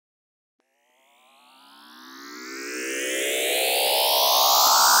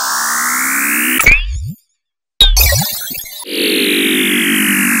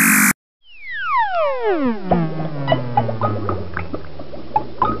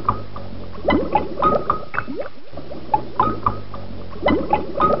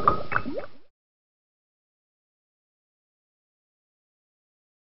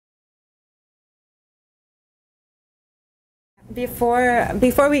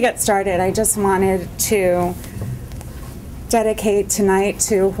Before we get started, I just wanted to dedicate tonight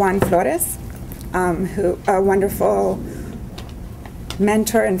to Juan Flores, who a wonderful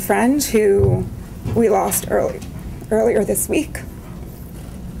mentor and friend who we lost earlier this week.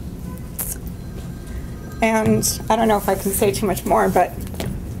 And I don't know if I can say too much more, but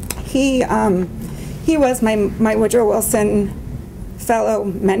he was my Woodrow Wilson fellow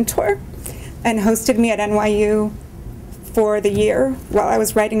mentor and hosted me at NYU for the year while I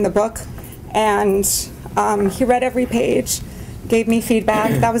was writing the book. And he read every page, gave me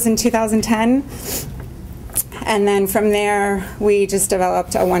feedback. That was in 2010. And then from there, we just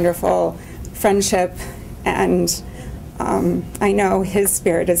developed a wonderful friendship. And I know his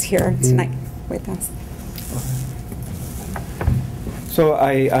spirit is here tonight with us. So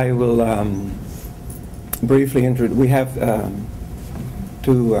I will briefly introduce. We have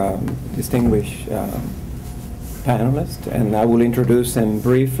two distinguished panelists, and I will introduce them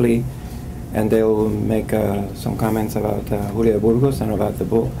briefly, and they'll make some comments about Julia de Burgos and about the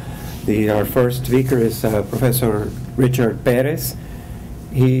book. Our first speaker is Professor Richard Perez.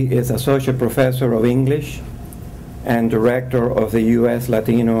 He is Associate Professor of English and Director of the U.S.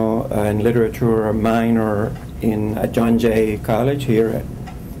 Latino and Literature minor at John Jay College here at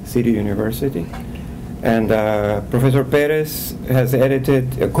City University. And Professor Perez has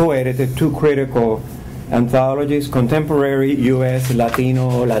co-edited two critical anthologies, Contemporary U.S.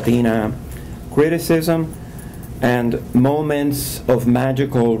 Latina Criticism and Moments of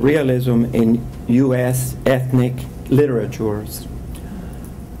Magical Realism in U.S. Ethnic Literatures.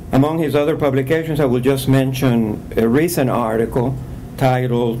 Among his other publications, I will just mention a recent article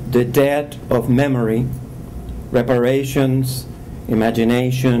titled The Debt of Memory, Reparations,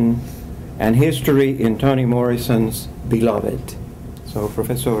 Imagination, and History in Toni Morrison's Beloved. So,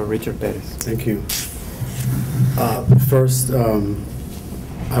 Professor Richard Perez. Thank you. First,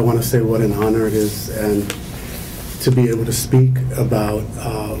 I want to say what an honor it is and to be able to speak about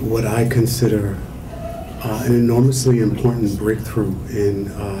what I consider an enormously important breakthrough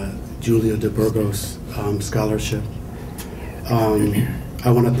in Julia de Burgos scholarship.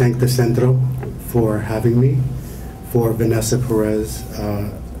 I want to thank the Centro for having me, for Vanessa Perez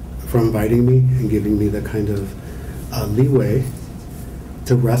for inviting me and giving me the kind of leeway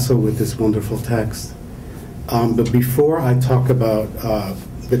to wrestle with this wonderful text. But before I talk about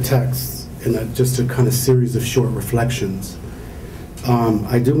the text and just a kind of series of short reflections,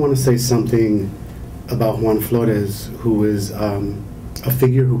 I do want to say something about Juan Flores, who is a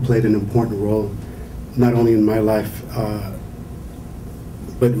figure who played an important role, not only in my life,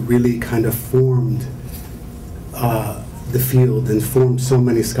 but really kind of formed the field and formed so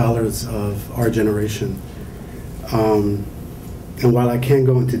many scholars of our generation. And while I can't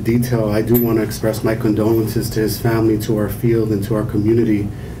go into detail, I do want to express my condolences to his family, to our field, and to our community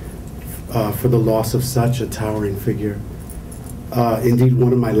for the loss of such a towering figure. Indeed,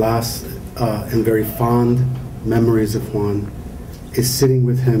 one of my last and very fond memories of Juan is sitting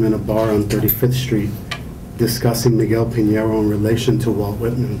with him in a bar on 35th Street discussing Miguel Piñero in relation to Walt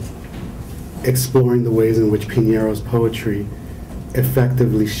Whitman, exploring the ways in which Piñero's poetry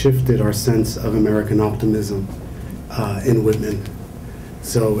effectively shifted our sense of American optimism in Whitman.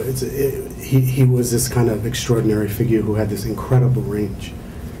 So he was this kind of extraordinary figure who had this incredible range.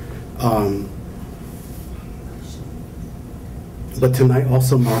 But tonight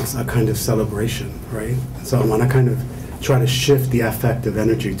also marks a kind of celebration, right? So I want to kind of try to shift the affective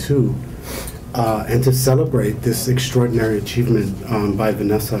energy too, and to celebrate this extraordinary achievement by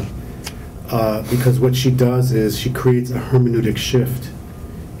Vanessa, because what she does is she creates a hermeneutic shift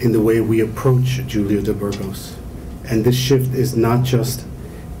in the way we approach Julia de Burgos. And this shift is not just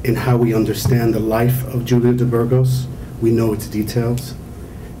in how we understand the life of Julia de Burgos, we know its details.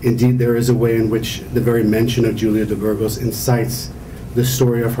 Indeed, there is a way in which the very mention of Julia de Burgos incites the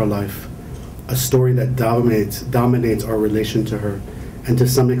story of her life, a story that dominates our relation to her, and to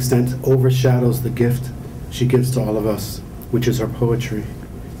some extent overshadows the gift she gives to all of us, which is her poetry.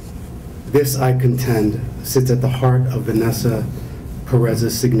 This, I contend, sits at the heart of Vanessa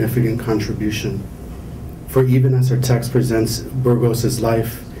Perez's significant contribution. For even as her text presents Burgos's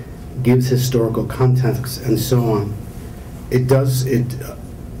life, gives historical context, and so on, it does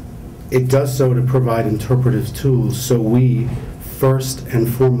so to provide interpretive tools so we, first and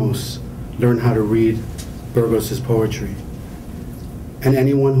foremost, learn how to read Burgos's poetry. And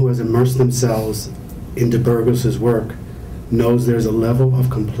anyone who has immersed themselves in de Burgos's work knows there's a level of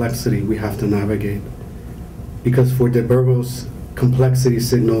complexity we have to navigate. Because for de Burgos, complexity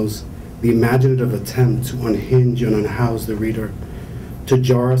signals the imaginative attempt to unhinge and unhouse the reader, to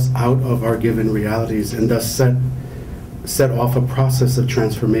jar us out of our given realities, and thus set set off a process of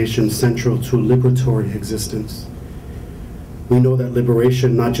transformation central to liberatory existence. We know that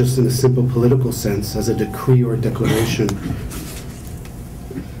liberation, not just in a simple political sense, as a decree or declaration,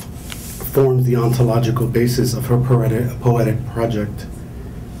 forms the ontological basis of her poetic project.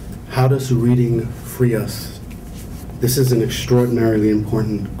 How does reading free us? This is an extraordinarily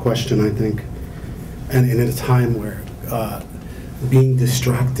important question, I think. And in a time where being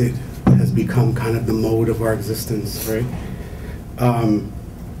distracted has become kind of the mode of our existence, right?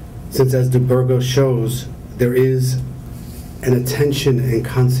 Since, as de Burgos shows, there is an attention and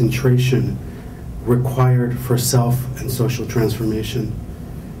concentration required for self and social transformation.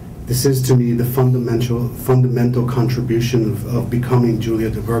 This is, to me, the fundamental contribution of becoming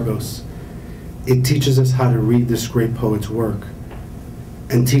Julia de Burgos. It teaches us how to read this great poet's work,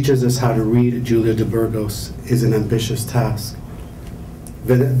 and teaches us how to read Julia de Burgos is an ambitious task.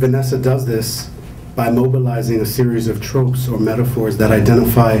 Vanessa does this by mobilizing a series of tropes or metaphors that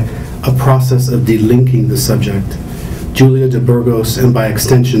identify a process of delinking the subject, Julia de Burgos, and by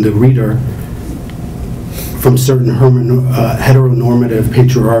extension the reader, from certain heteronormative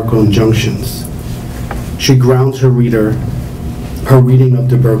patriarchal injunctions. She grounds her reading of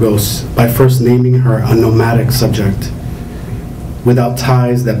de Burgos by first naming her a nomadic subject, without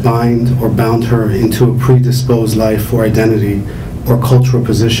ties that bind or bound her into a predisposed life or identity or cultural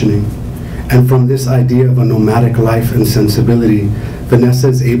positioning. And from this idea of a nomadic life and sensibility, Vanessa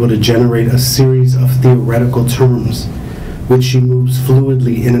is able to generate a series of theoretical terms which she moves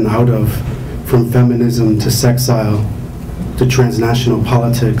fluidly in and out of, from feminism to sexile, to transnational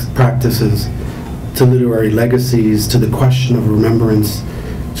politics practices, to literary legacies, to the question of remembrance,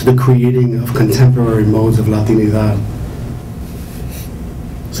 to the creating of contemporary modes of Latinidad.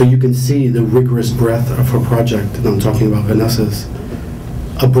 So you can see the rigorous breadth of her project, and I'm talking about Vanessa's,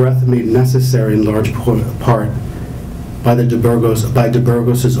 a breadth made necessary in large part by de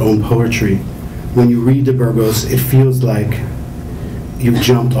Burgos' own poetry. When you read de Burgos, it feels like you've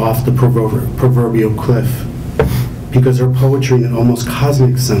jumped off the proverbial cliff, because her poetry, in an almost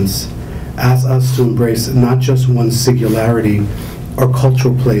cosmic sense, asks us to embrace not just one's singularity or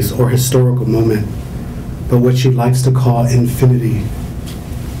cultural place or historical moment, but what she likes to call infinity.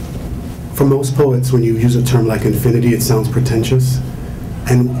 For most poets, when you use a term like infinity, it sounds pretentious.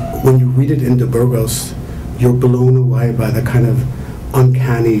 And when you read it in de Burgos, you're blown away by the kind of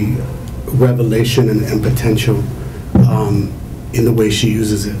uncanny revelation and potential in the way she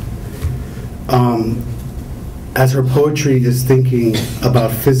uses it. As her poetry is thinking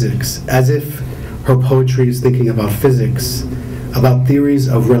about physics, as if her poetry is thinking about physics, about theories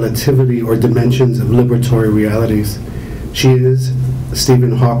of relativity or dimensions of liberatory realities, she is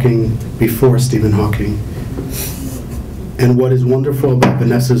Stephen Hawking before Stephen Hawking. And what is wonderful about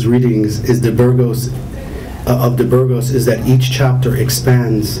Vanessa's readings is de Burgos is that each chapter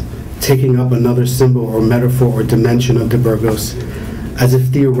expands, taking up another symbol or metaphor or dimension of de Burgos, as if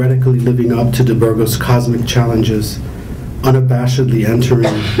theoretically living up to de Burgos' cosmic challenges, unabashedly entering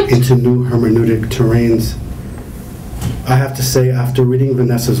into new hermeneutic terrains. I have to say, after reading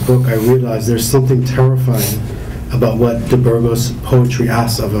Vanessa's book, I realized there's something terrifying about what de Burgos' poetry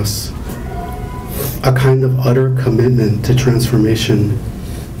asks of us. A kind of utter commitment to transformation.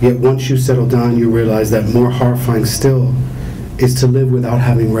 Yet once you settle down, you realize that more horrifying still is to live without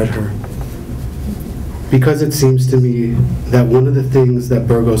having read her. Because it seems to me that one of the things that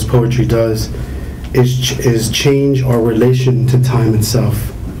Burgos' poetry does is change our relation to time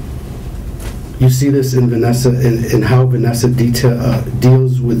itself. You see this in Vanessa, in how Vanessa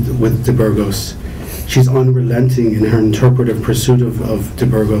deals with de Burgos. She's unrelenting in her interpretive pursuit of de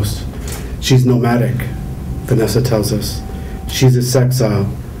Burgos. She's nomadic, Vanessa tells us. She's a sexile.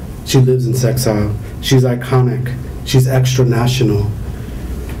 She lives in sexile. She's iconic. She's extra-national.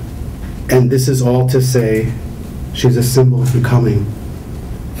 And this is all to say she's a symbol of becoming.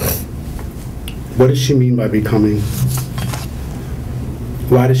 What does she mean by becoming?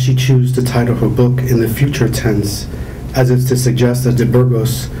 Why does she choose to title her book in the future tense, as if to suggest that de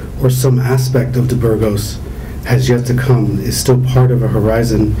Burgos, or some aspect of de Burgos, has yet to come, is still part of a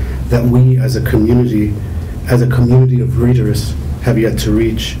horizon that we as a community of readers, have yet to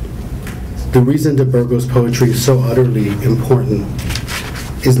reach? The reason de Burgos' poetry is so utterly important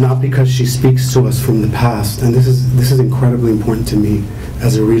is not because she speaks to us from the past, and this is incredibly important to me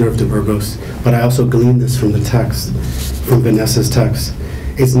as a reader of de Burgos, but I also glean this from the text, from Vanessa's text.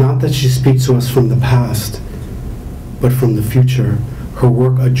 It's not that she speaks to us from the past, but from the future. Her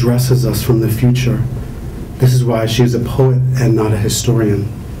work addresses us from the future. This is why she is a poet and not a historian.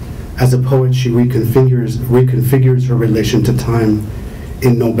 As a poet, she reconfigures her relation to time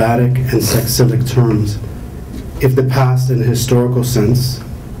in nomadic and sexilic terms. If the past in a historical sense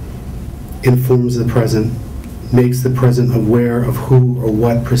informs the present, makes the present aware of who or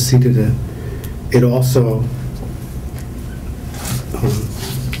what preceded it, it also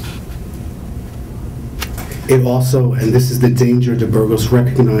and this is the danger de Burgos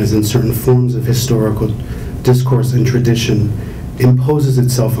recognized in certain forms of historical discourse and tradition, imposes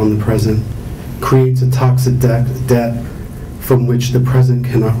itself on the present, creates a toxic debt from which the present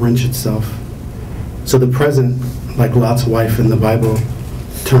cannot wrench itself. So the present, like Lot's wife in the Bible,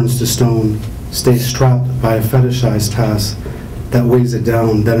 turns to stone, stays trapped by a fetishized past that weighs it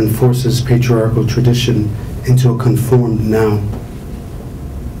down, that enforces patriarchal tradition into a conformed now.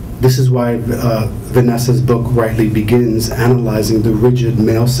 This is why Vanessa's book rightly begins analyzing the rigid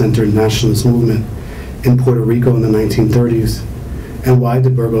male-centered nationalist movement in Puerto Rico in the 1930s, and why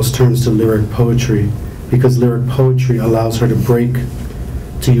de Burgos turns to lyric poetry, because lyric poetry allows her to break,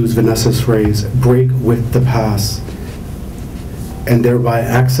 to use Vanessa's phrase, break with the past, and thereby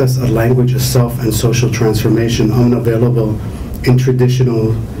access a language of self and social transformation unavailable in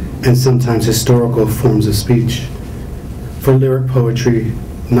traditional and sometimes historical forms of speech. For lyric poetry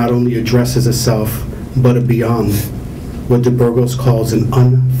not only addresses a self, but a beyond, what de Burgos calls an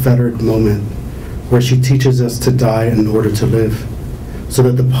unfettered moment, where she teaches us to die in order to live, so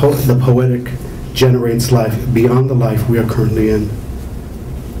that the poetic generates life beyond the life we are currently in,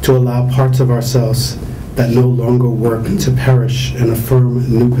 to allow parts of ourselves that no longer work to perish and affirm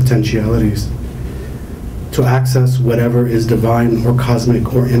new potentialities, to access whatever is divine or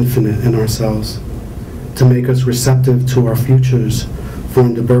cosmic or infinite in ourselves, to make us receptive to our futures. For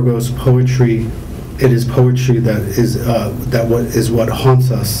in de Burgos poetry, it is poetry that is what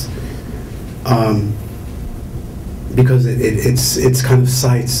haunts us, because it's kind of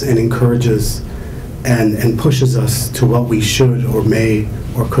cites and encourages and pushes us to what we should or may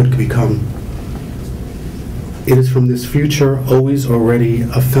or could become. It is from this future, always already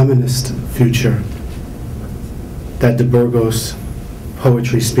a feminist future, that de Burgos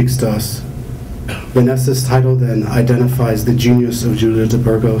poetry speaks to us. Vanessa's title then identifies the genius of Julia de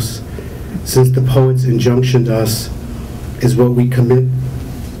Burgos, since the poet's injunction to us is that we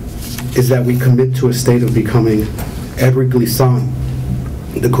commit to a state of becoming. Edward Glissant,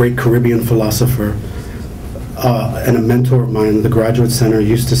 the great Caribbean philosopher, and a mentor of mine in the Graduate Center,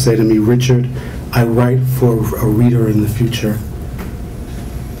 used to say to me, "Richard, I write for a reader in the future,"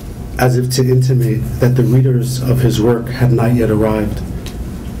 as if to intimate that the readers of his work had not yet arrived.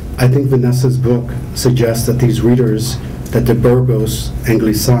 I think Vanessa's book suggests that these readers that de Burgos and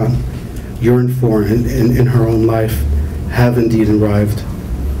Glissant yearn for in her own life have indeed arrived.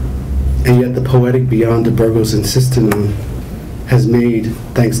 And yet the poetic beyond de Burgos insisted on has made,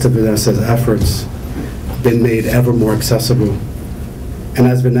 thanks to Vanessa's efforts, been made ever more accessible. And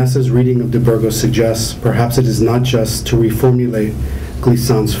as Vanessa's reading of de Burgos suggests, perhaps it is not just to reformulate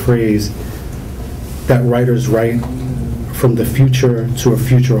Glissant's phrase that writers write from the future to a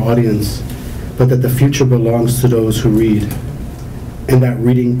future audience, but that the future belongs to those who read, and that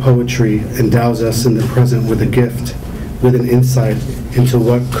reading poetry endows us in the present with a gift, with an insight into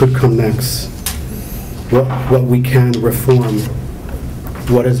what could come next, what we can reform,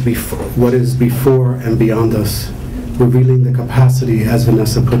 what is before and beyond us, revealing the capacity, as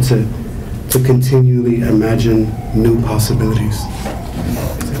Vanessa puts it, to continually imagine new possibilities.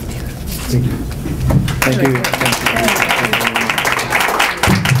 Thank you. Thank you.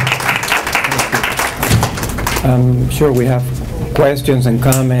 I'm sure we have questions and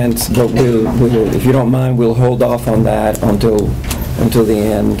comments, but we'll, if you don't mind, we'll hold off on that until the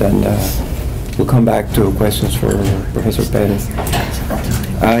end, and we'll come back to questions for Professor Perez.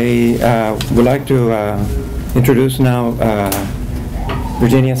 I would like to introduce now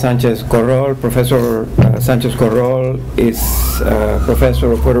Virginia Sanchez-Corrol. Professor Sanchez-Corrol is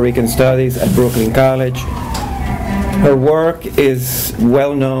Professor of Puerto Rican Studies at Brooklyn College. Her work is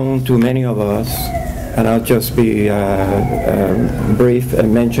well known to many of us, and I'll just be brief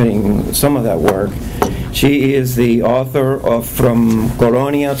in mentioning some of that work. She is the author of From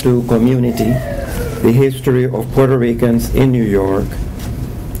Colonia to Community, The History of Puerto Ricans in New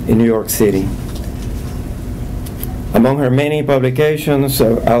York City. Among her many publications,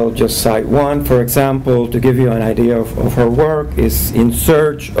 I'll just cite one, for example, to give you an idea of her work, is In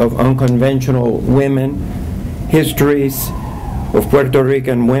Search of Unconventional Women, Histories of Puerto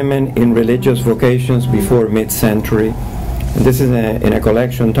Rican Women in Religious Vocations Before Mid-Century. And this is in a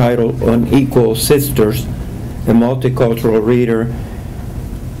collection titled Unequal Sisters, a Multicultural Reader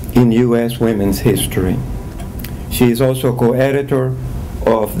in U.S. Women's History. She is also co-editor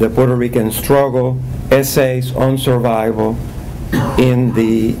of the Puerto Rican Struggle, Essays on Survival in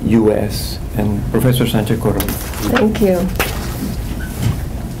the U.S. And Professor Sanchez-Corrol. Thank you.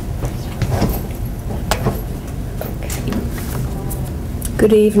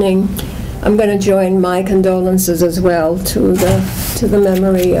 Good evening. I'm going to join my condolences as well to the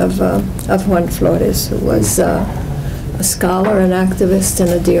memory of Juan Flores, who was a scholar, an activist, and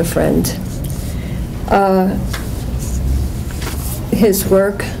a dear friend. His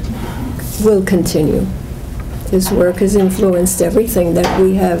work will continue. His work has influenced everything that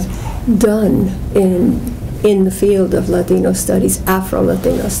we have done in the field of Latino studies,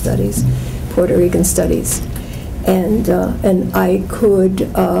 Afro-Latino studies, Puerto Rican studies, and I could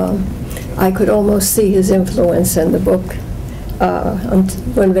almost see his influence in the book.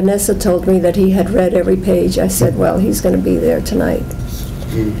 When Vanessa told me that he had read every page, I said, well, he's going to be there tonight.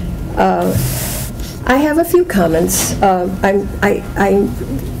 I have a few comments. I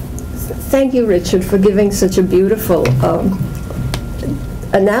thank you, Richard, for giving such a beautiful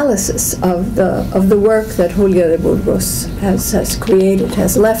analysis of the work that Julia de Burgos has created,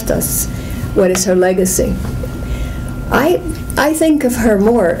 has left us. What is her legacy? I think of her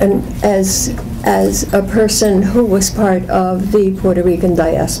more as a person who was part of the Puerto Rican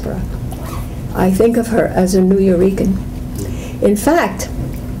diaspora. I think of her as a New Yorican. In fact,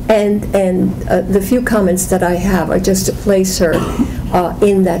 and the few comments that I have are just to place her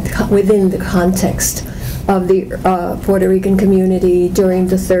within the context of the Puerto Rican community during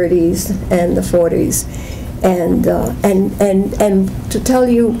the 30s and the 40s, and to tell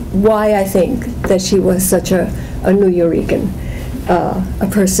you why I think that she was such a New Yorican, a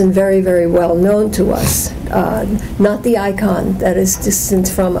person very, very well known to us, not the icon that is distant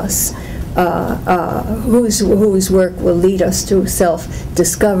from us, whose work will lead us to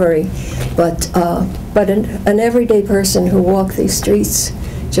self-discovery, but an everyday person who walked these streets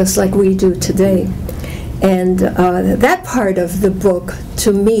just like we do today. And that part of the book,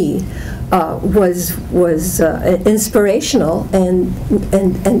 to me, was inspirational, and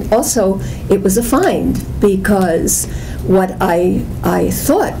also it was a find, because what I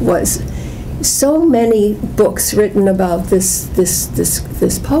thought was so many books written about this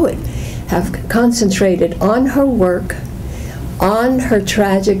poet have concentrated on her work, on her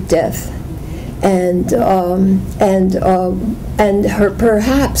tragic death, and her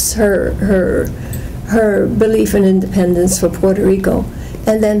perhaps her belief in independence for Puerto Rico,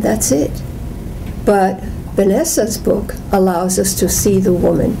 and then that's it. But Vanessa's book allows us to see the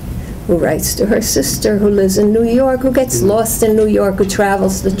woman who writes to her sister, who lives in New York, who gets lost in New York, who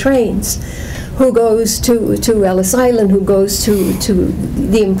travels the trains, who goes to Ellis Island, who goes to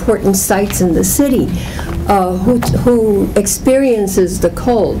the important sites in the city, who experiences the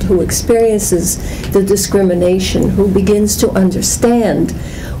cold, who experiences the discrimination, who begins to understand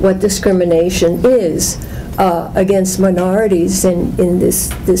what discrimination is against minorities in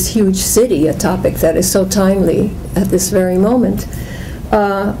this huge city, a topic that is so timely at this very moment.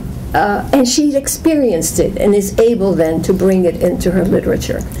 And she experienced it and is able then to bring it into her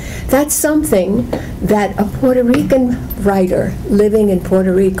literature. That's something that a Puerto Rican writer living in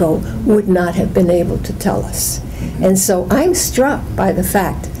Puerto Rico would not have been able to tell us. And so I'm struck by the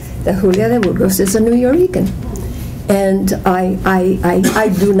fact that Julia de Burgos is a New Yorican. And I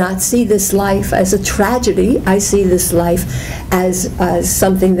do not see this life as a tragedy. I see this life as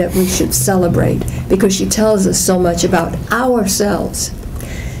something that we should celebrate, because she tells us so much about ourselves.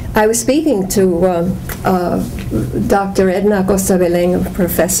 I was speaking to Dr. Edna Acosta-Belén, a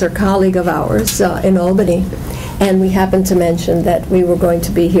professor colleague of ours in Albany, and we happened to mention that we were going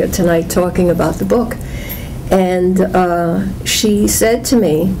to be here tonight talking about the book. And she said to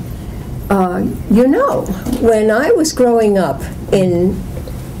me, you know, when I was growing up in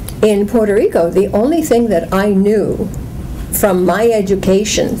Puerto Rico, the only thing that I knew from my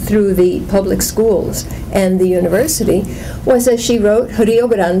education through the public schools and the university was that she wrote Rio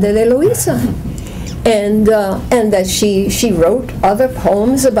Grande de Loíza, and that she wrote other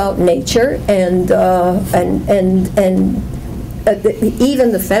poems about nature, and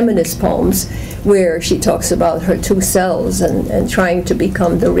even the feminist poems where she talks about her two selves and trying to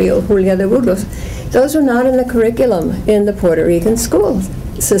become the real Julia de Burgos. Those were not in the curriculum in the Puerto Rican school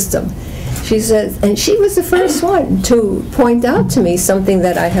system. She said, and she was the first one to point out to me something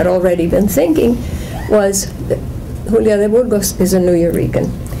that I had already been thinking, was that Julia de Burgos is a New Yorican.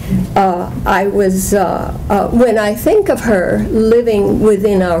 When I think of her living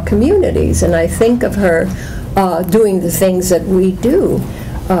within our communities, and I think of her doing the things that we do,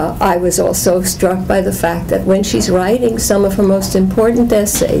 I was also struck by the fact that when she's writing some of her most important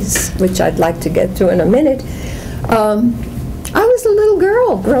essays, which I'd like to get to in a minute, I was a little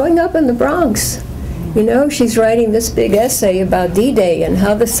girl growing up in the Bronx, You know, she's writing this big essay about D-Day and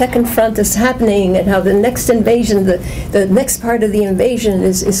how the second front is happening and how the next invasion, the next part of the invasion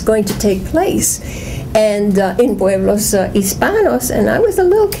is going to take place. And in pueblos hispanos, and I was a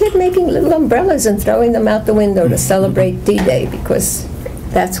little kid making little umbrellas and throwing them out the window to celebrate D-Day because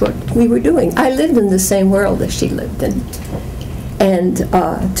that's what we were doing. I lived in the same world as she lived in. And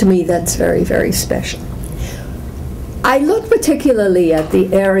to me, that's very, very special. I looked particularly at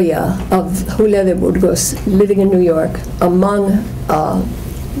the area of Julia de Burgos living in New York among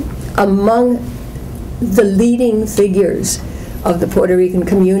the leading figures of the Puerto Rican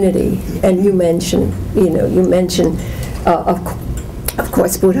community. And you mentioned, of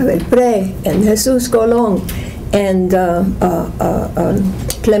course, Pura Belpré and Jesus Colón and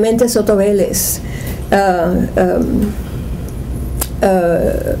Clemente Sotoveles,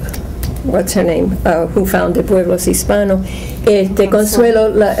 what's her name, who founded Pueblos Hispano, Consuelo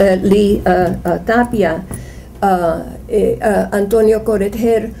Lee Tapia, Antonio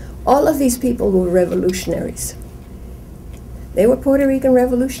Corretjer. All of these people were revolutionaries. They were Puerto Rican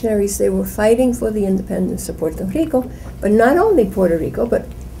revolutionaries. They were fighting for the independence of Puerto Rico, but not only Puerto Rico, but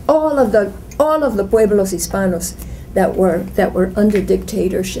all of the Pueblos Hispanos that were under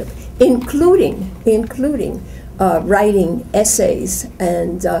dictatorship, including writing essays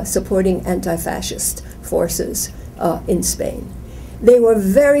and supporting anti-fascist forces in Spain. They were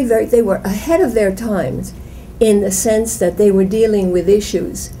they were ahead of their times in the sense that they were dealing with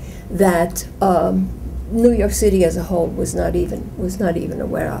issues that New York City as a whole was not even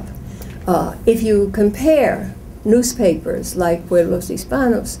aware of. If you compare newspapers like Pueblos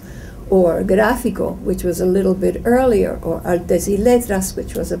Hispanos or Gráfico, which was a little bit earlier, or Artes y Letras,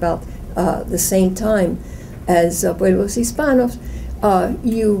 which was about the same time as Pueblos Hispanos,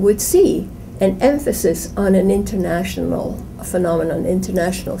 you would see an emphasis on an international phenomenon,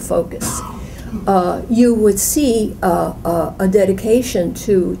 international focus. You would see a dedication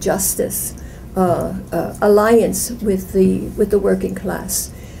to justice, alliance with the working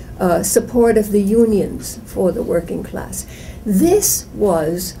class, support of the unions for the working class. This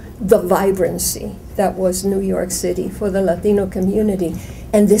was the vibrancy that was New York City for the Latino community,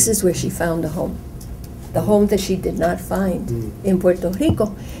 and this is where she found a home. The home that she did not find in Puerto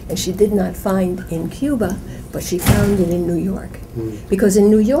Rico, and she did not find in Cuba, but she found it in New York. Because in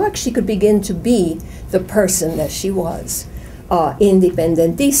New York, she could begin to be the person that she was,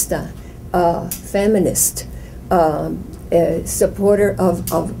 independentista, feminist, supporter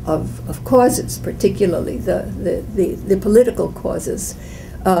of causes, particularly the political causes,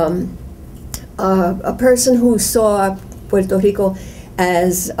 a person who saw Puerto Rico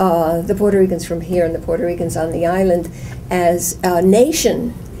as the Puerto Ricans from here and the Puerto Ricans on the island as a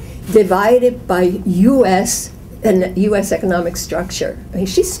nation divided by U.S. and U.S. economic structure. I mean,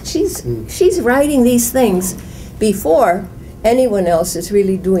 she's writing these things before anyone else is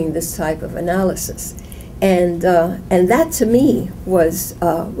really doing this type of analysis, and that to me was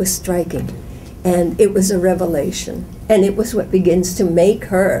striking, and it was a revelation, and it was what begins to make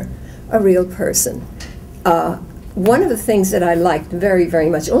her a real person. One of the things that I liked very, very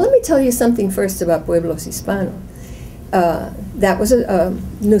much, well, let me tell you something first about Pueblos Hispano. That was a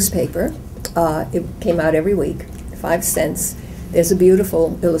newspaper. It came out every week, 5 cents. There's a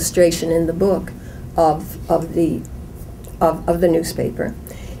beautiful illustration in the book of the newspaper.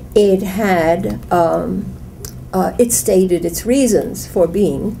 It had, it stated its reasons for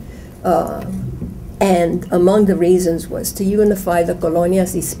being, and among the reasons was to unify the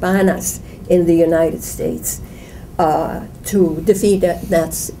colonias hispanas in the United States, to defeat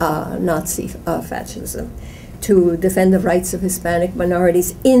Nazi fascism, to defend the rights of Hispanic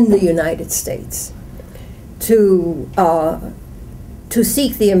minorities in the United States, to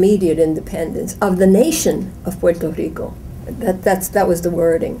seek the immediate independence of the nation of Puerto Rico. That was the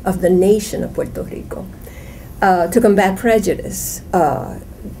wording, of the nation of Puerto Rico, to combat prejudice.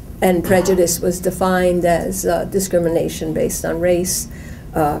 And prejudice was defined as discrimination based on race,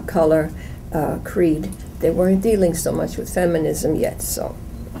 color, creed. They weren't dealing so much with feminism yet, so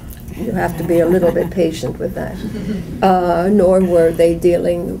you have to be a little bit patient with that. Nor were they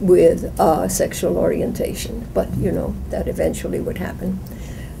dealing with sexual orientation, but you know, that eventually would happen.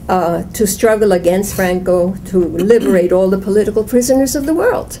 To struggle against Franco, to liberate all the political prisoners of the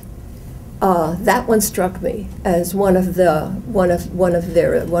world. That one struck me as one of the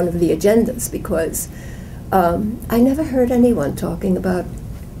agendas, because I never heard anyone talking about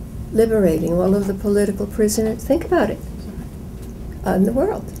liberating all of the political prisoners. Think about it, in the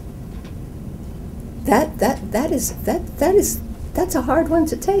world. That's a hard one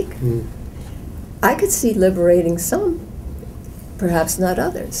to take. I could see liberating some, perhaps not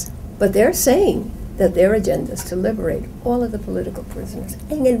others, but they're saying that their agenda is to liberate all of the political prisoners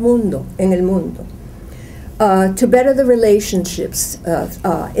en el mundo, to better the relationships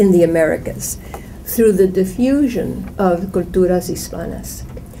in the Americas through the diffusion of culturas hispanas.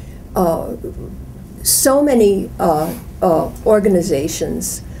 So many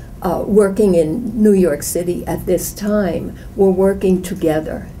organizations working in New York City at this time were working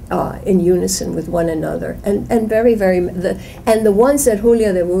together in unison with one another, and very, the ones that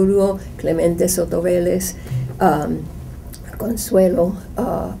Julia de Burgos, Clemente Soto Vélez, Consuelo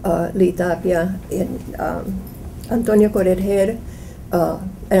Litapia, and Antonio Correger,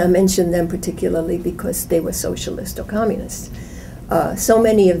 and I mention them particularly because they were socialist or communist. So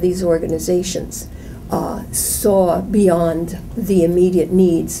many of these organizations saw beyond the immediate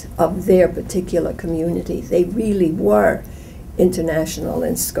needs of their particular community. They really were international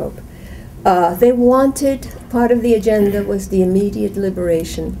in scope. They wanted, part of the agenda was the immediate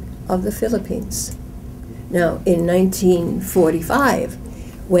liberation of the Philippines. Now, in 1945,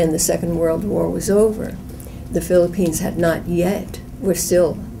 when the Second World War was over, the Philippines had not yet, were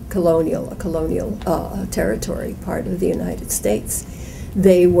still a colonial territory, part of the United States.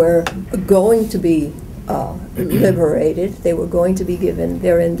 They were going to be liberated. They were going to be given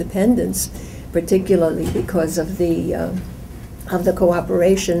their independence, particularly because of the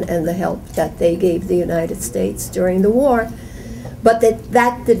cooperation and the help that they gave the United States during the war. But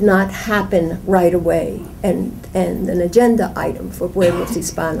that did not happen right away, and an agenda item for Pueblos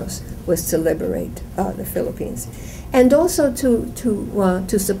Hispanos was to liberate the Philippines, and also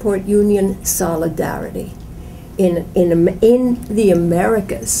to support union solidarity in the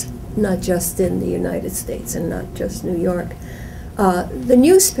Americas, not just in the United States and not just New York. The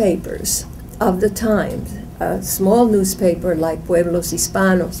newspapers of the time, a small newspaper like Pueblos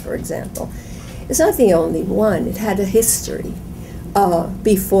Hispanos, for example, is not the only one. It had a history.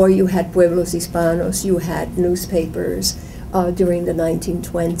 Before you had Pueblos Hispanos, you had newspapers during the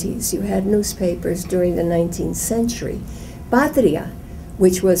 1920s. You had newspapers during the 19th century. Patria,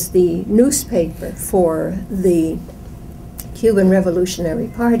 which was the newspaper for the Cuban Revolutionary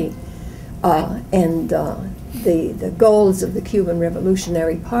Party, and the goals of the Cuban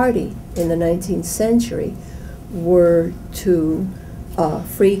Revolutionary Party in the 19th century were to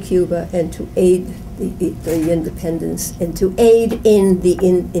free Cuba and to aid the independence, and to aid in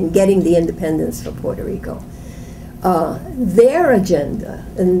getting the independence for Puerto Rico. Their agenda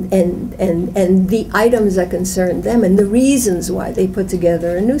and the items that concerned them and the reasons why they put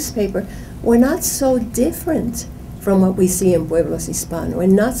together a newspaper were not so different from what we see in Pueblos Hispano,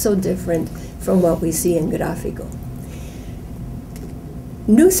 and not so different from what we see in Gráfico.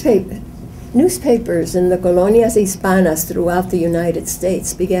 Newspapers in the colonias hispanas throughout the United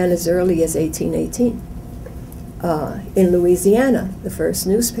States began as early as 1818. In Louisiana, the first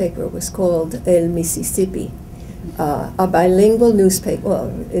newspaper was called El Mississippi, a bilingual newspaper. Well,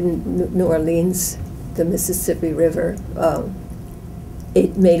 in New Orleans, the Mississippi River,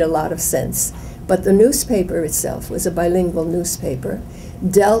 it made a lot of sense. But the newspaper itself was a bilingual newspaper,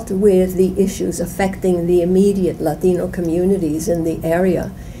 dealt with the issues affecting the immediate Latino communities in the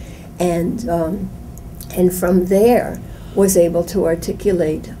area, and from there was able to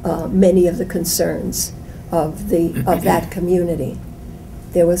articulate many of the concerns of that community.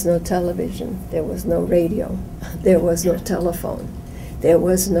 There was no television, there was no radio, there was no telephone, there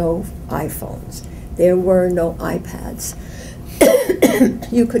was no iPhones, there were no iPads.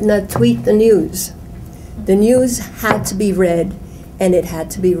 You could not tweet the news. The news had to be read, and it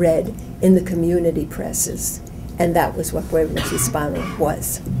had to be read in the community presses, and that was what Pueblos Hispano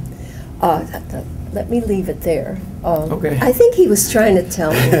was. Let me leave it there. Okay. I think he was trying to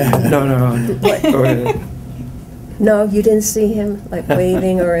tell me. No. Go ahead. No, you didn't see him like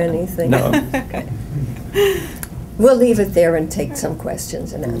waving or anything? No. Okay. We'll leave it there and take some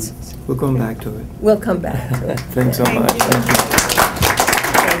questions and answers. We'll come back to it. We'll come back to it. Thanks so much. Thank you.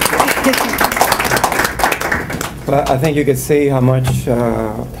 Well, I think you can see how much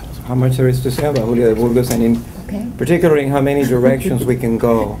there is to say about Julia de Burgos, and particularly in how many directions we can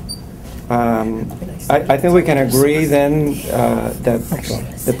go. I think we can agree then that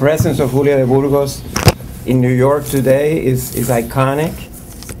the presence of Julia de Burgos in New York today is iconic.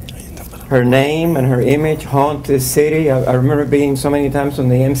 Her name and her image haunt this city. I remember being so many times on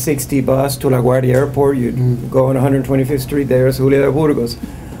the M60 bus to LaGuardia Airport. You'd go on 125th Street, there's Julia de Burgos.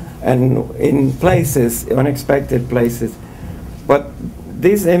 And in places, unexpected places. But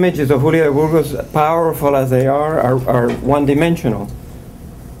these images of Julia de Burgos, powerful as they are one-dimensional.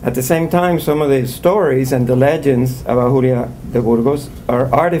 At the same time, some of the stories and the legends about Julia de Burgos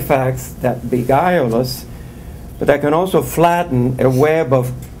are artifacts that beguile us, but that can also flatten a web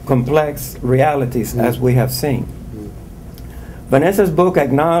of complex realities as we have seen. Vanessa's book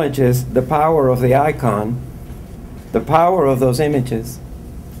acknowledges the power of the icon, the power of those images,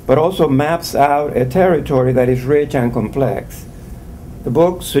 but also maps out a territory that is rich and complex. The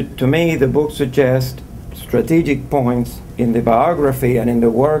book, to me, the book suggests strategic points in the biography and in the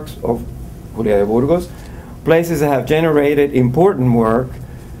works of Julia de Burgos, places that have generated important work,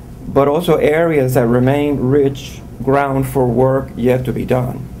 but also areas that remain rich ground for work yet to be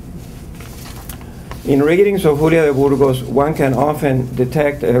done. In readings of Julia de Burgos, one can often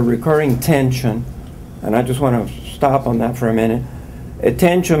detect a recurring tension, and I just want to stop on that for a minute, a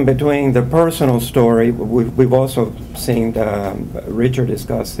tension between the personal story, we've also seen Richard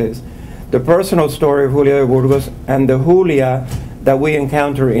discuss this, the personal story of Julia de Burgos and the Julia that we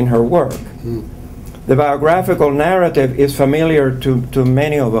encounter in her work. The biographical narrative is familiar to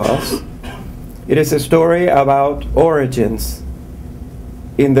many of us. It is a story about origins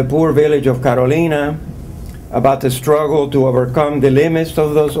in the poor village of Carolina, about the struggle to overcome the limits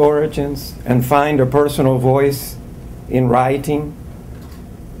of those origins and find a personal voice in writing.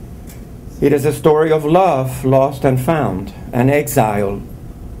 It is a story of love lost and found, and exile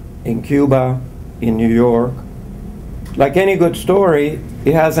in Cuba, in New York. Like any good story,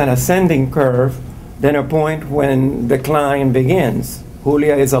 it has an ascending curve, then a point when decline begins.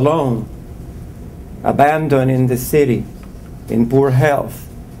 Julia is alone, abandoned in the city, in poor health,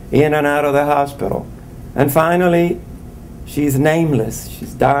 in and out of the hospital. And finally, she's nameless.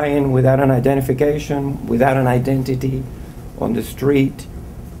 She's dying without an identification, without an identity, on the street.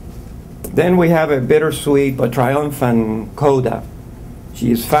 Then we have a bittersweet but triumphant coda.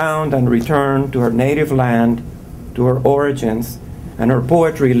 She is found and returned to her native land, to her origins, and her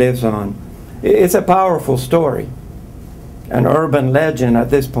poetry lives on. It's a powerful story, an urban legend at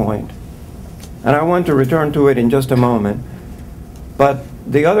this point. And I want to return to it in just a moment. But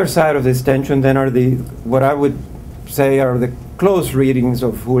the other side of this tension then are what I would say are the close readings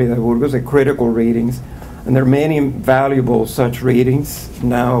of Julia de Burgos, the critical readings. And there are many valuable such readings.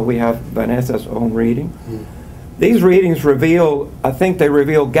 Now we have Vanessa's own reading. These readings reveal, I think they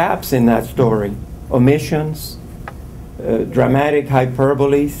reveal gaps in that story, omissions, dramatic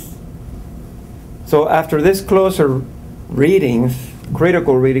hyperboles. So after this closer readings,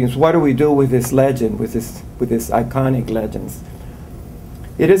 critical readings, what do we do with this legend, with this iconic legends?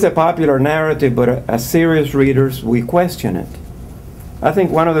 It is a popular narrative, but as serious readers, we question it. I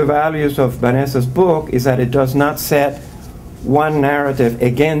think one of the values of Vanessa's book is that it does not set one narrative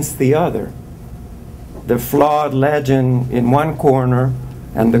against the other. The flawed legend in one corner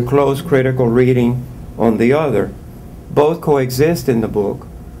and the close critical reading on the other. Both coexist in the book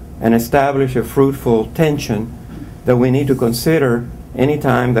and establish a fruitful tension that we need to consider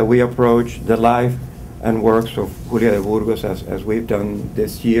anytime that we approach the life and works of Julia de Burgos as we've done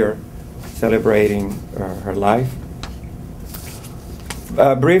this year, celebrating her life.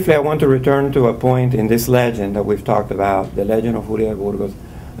 Briefly, I want to return to a point in this legend that we've talked about, the legend of Julia de Burgos,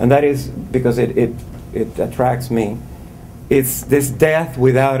 and that is because it attracts me. It's this death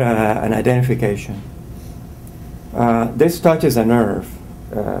without an identification. This touches a nerve.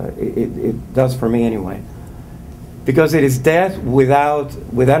 It does for me anyway. Because it is death without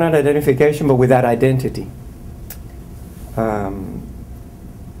an identification, but without identity.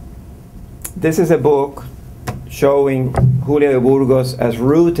 This is a book showing Julia de Burgos as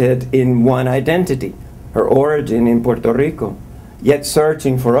rooted in one identity, her origin in Puerto Rico, yet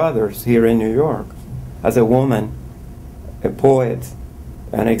searching for others here in New York, as a woman, a poet,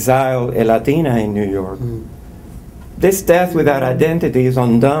 an exile, a Latina in New York. This death without identity is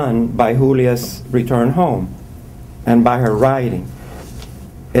undone by Julia's return home and by her writing,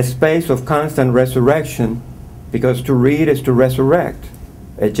 a space of constant resurrection, because to read is to resurrect,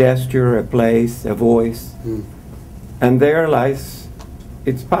 a gesture, a place, a voice. And there lies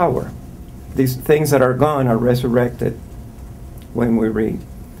its power. These things that are gone are resurrected when we read.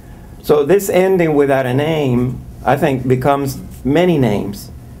 So this ending without a name, I think, becomes many names,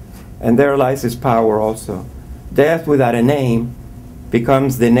 and there lies its power also. Death without a name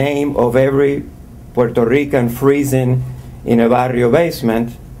becomes the name of every Puerto Rican freezing in a barrio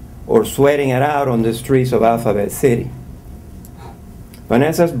basement or sweating it out on the streets of Alphabet City.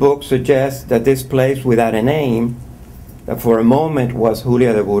 Vanessa's book suggests that this place without a name, that for a moment was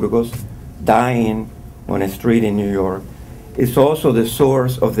Julia de Burgos, dying on a street in New York, is also the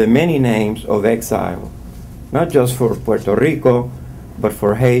source of the many names of exile, not just for Puerto Rico, but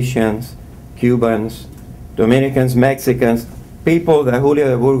for Haitians, Cubans, Dominicans, Mexicans, people that Julia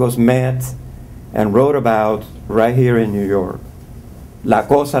de Burgos met and wrote about right here in New York. La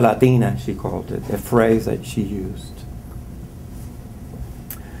cosa latina, she called it, a phrase that she used.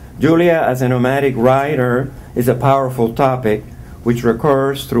 Julia, as a nomadic writer, is a powerful topic which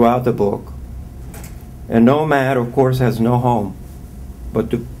recurs throughout the book. A nomad, of course, has no home.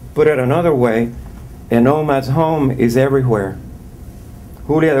 But to put it another way, a nomad's home is everywhere.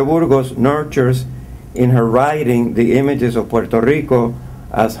 Julia de Burgos nurtures in her writing the images of Puerto Rico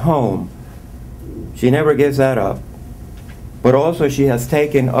as home. She never gives that up. But also she has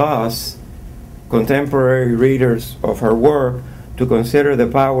taken us, contemporary readers of her work, to consider the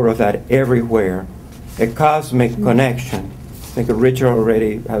power of that everywhere, a cosmic connection. I think Richard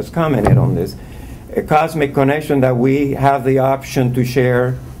already has commented on this. A cosmic connection that we have the option to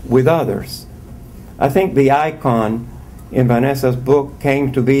share with others. I think the icon in Vanessa's book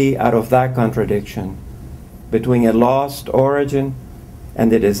came to be out of that contradiction between a lost origin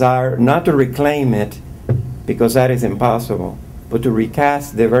and the desire not to reclaim it, because that is impossible, but to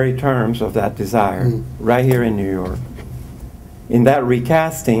recast the very terms of that desire right here in New York. In that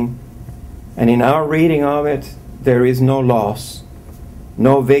recasting, and in our reading of it, there is no loss,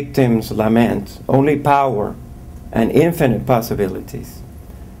 no victim's lament, only power and infinite possibilities.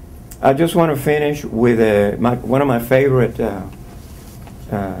 I just want to finish with one of my favorite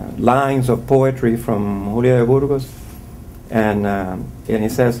lines of poetry from Julia de Burgos, and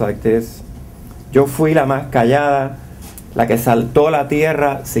it says like this: Yo fui la más callada, la que saltó la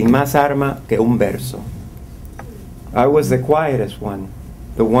tierra sin más arma que un verso. I was the quietest one,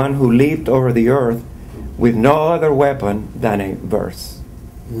 the one who leaped over the earth with no other weapon than a verse.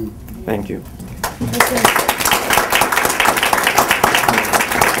 Thank you.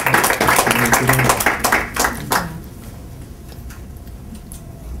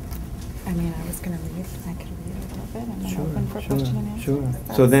 I mean, I was going to read, I could read a little bit and then open for question and answer.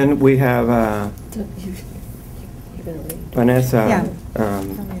 Sure. So then we have Vanessa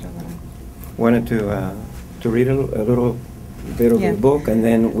wanted to read a little bit of the book, and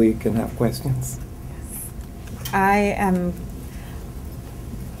then we can have questions. I am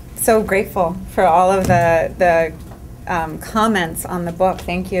so grateful for all of the comments on the book.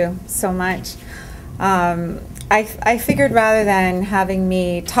 Thank you so much. I figured rather than having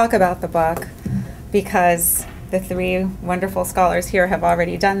me talk about the book, because the three wonderful scholars here have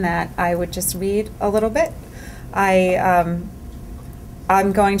already done that, I would just read a little bit.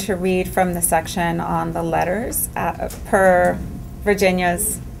 I'm going to read from the section on the letters per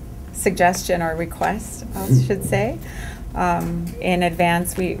Virginia's suggestion or request, I should say. In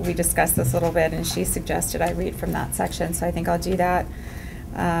advance, we discussed this a little bit, and she suggested I read from that section, so I think I'll do that.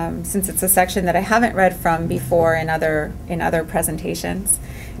 Since it's a section that I haven't read from before in other presentations.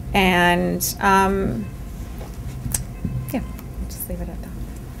 And yeah, I'll just leave it at that.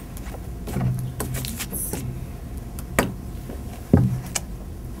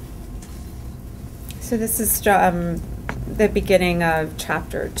 So this is the beginning of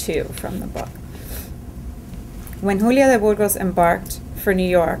chapter 2 from the book. When Julia de Burgos embarked for New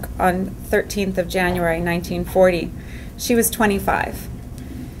York on 13th of January 1940, she was 25.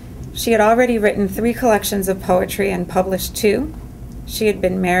 She had already written 3 collections of poetry and published 2. She had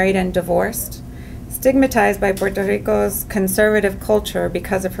been married and divorced. Stigmatized by Puerto Rico's conservative culture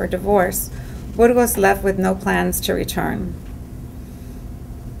because of her divorce, Burgos left with no plans to return.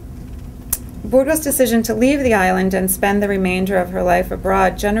 Burgos' decision to leave the island and spend the remainder of her life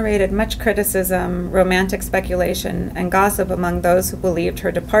abroad generated much criticism, romantic speculation, and gossip among those who believed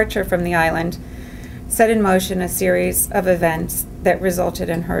her departure from the island set in motion a series of events that resulted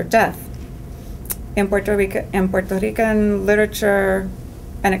in her death. In Puerto Rican literature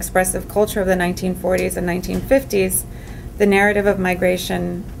and expressive culture of the 1940s and 1950s, the narrative of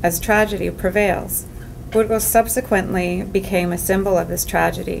migration as tragedy prevails. Burgos subsequently became a symbol of this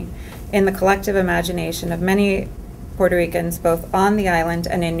tragedy in the collective imagination of many Puerto Ricans, both on the island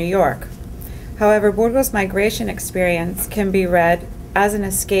and in New York. However, Burgos' migration experience can be read as an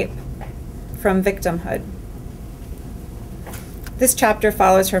escape from victimhood. This chapter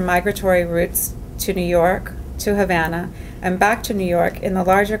follows her migratory routes to New York, to Havana, and back to New York in the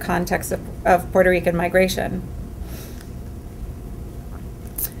larger context of Puerto Rican migration.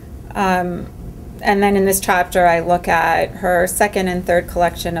 And then in this chapter, I look at her second and third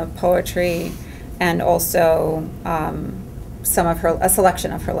collection of poetry, and also a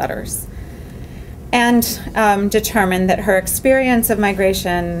selection of her letters, and determine that her experience of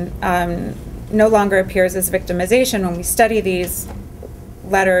migration no longer appears as victimization when we study these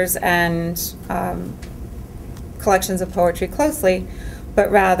letters and collections of poetry closely, but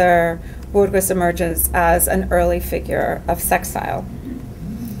rather Burgos emerges as an early figure of sexile.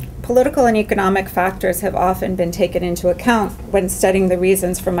 Political and economic factors have often been taken into account when studying the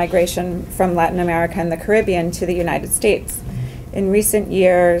reasons for migration from Latin America and the Caribbean to the United States. In recent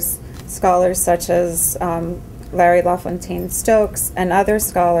years, scholars such as Larry LaFontaine Stokes and other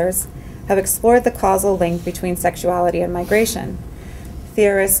scholars have explored the causal link between sexuality and migration.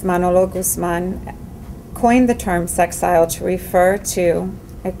 Theorist Manolo Guzman coined the term sexile to refer to,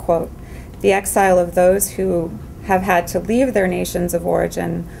 I quote, the exile of those who have had to leave their nations of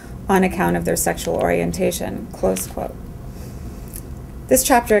origin on account of their sexual orientation, close quote. This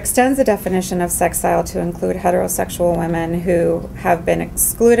chapter extends the definition of sexile to include heterosexual women who have been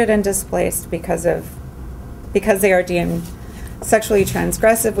excluded and displaced because they are deemed sexually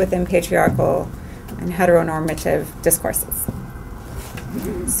transgressive within patriarchal and heteronormative discourses.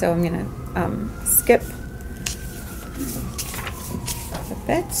 So I'm going to skip a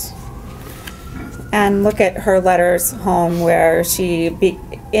bit and look at her letters home, where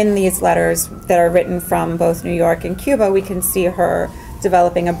in these letters that are written from both New York and Cuba, we can see her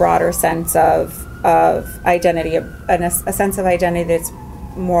developing a broader sense of identity, a sense of identity that's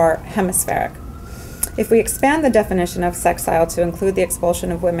more hemispheric. If we expand the definition of sexile to include the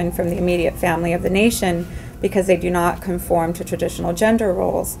expulsion of women from the immediate family of the nation because they do not conform to traditional gender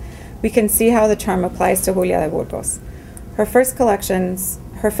roles, we can see how the term applies to Julia de Burgos. Her first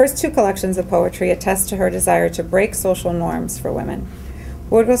two collections of poetry attest to her desire to break social norms for women.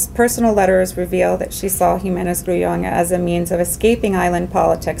 Burgos' personal letters reveal that she saw Jimenez Grullón as a means of escaping island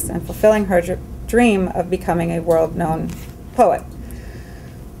politics and fulfilling her dream of becoming a world-known poet.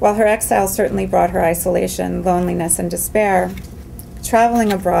 While her exile certainly brought her isolation, loneliness, and despair,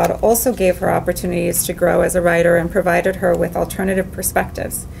 traveling abroad also gave her opportunities to grow as a writer and provided her with alternative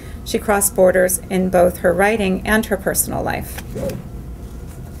perspectives. She crossed borders in both her writing and her personal life.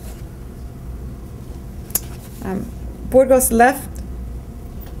 Burgos left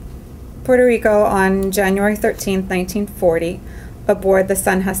Puerto Rico on January 13, 1940, aboard the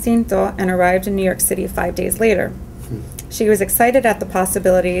San Jacinto, and arrived in New York City 5 days later. She was excited at the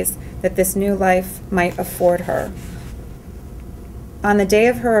possibilities that this new life might afford her. On the day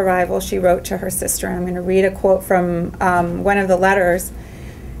of her arrival, she wrote to her sister, and I'm going to read a quote from one of the letters.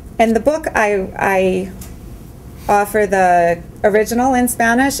 In the book, I offer the original in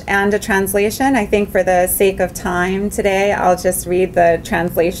Spanish and a translation. I think for the sake of time today, I'll just read the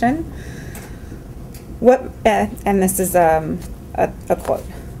translation. And this is a quote.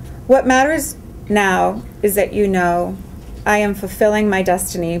 What matters now is that you know I am fulfilling my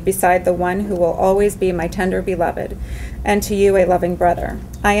destiny beside the one who will always be my tender beloved, and to you a loving brother.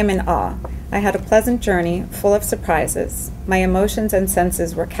 I am in awe. I had a pleasant journey, full of surprises. My emotions and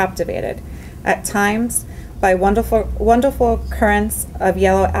senses were captivated, at times by wonderful currents of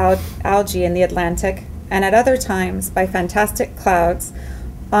yellow algae in the Atlantic, and at other times by fantastic clouds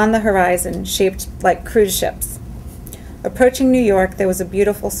on the horizon shaped like cruise ships. Approaching New York, there was a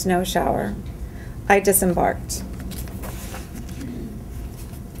beautiful snow shower. I disembarked.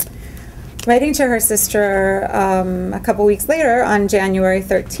 Writing to her sister a couple weeks later, on January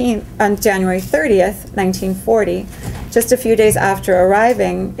 30th, 1940, just a few days after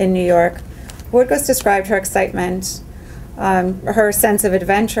arriving in New York, Burgos described her excitement. Her sense of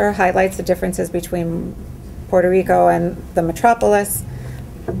adventure highlights the differences between Puerto Rico and the metropolis.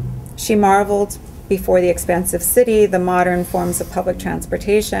 She marveled before the expansive city, the modern forms of public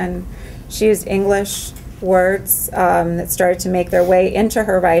transportation. She used English words that started to make their way into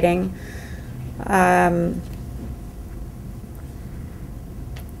her writing.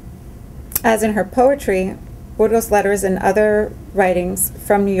 As in her poetry, Burgos' letters and other writings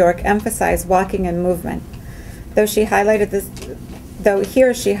from New York emphasize walking and movement, though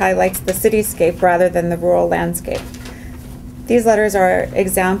here she highlights the cityscape rather than the rural landscape. These letters are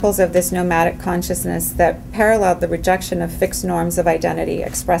examples of this nomadic consciousness that paralleled the rejection of fixed norms of identity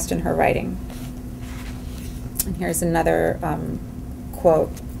expressed in her writing. And here's another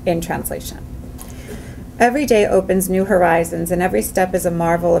quote in translation. Every day opens new horizons, and every step is a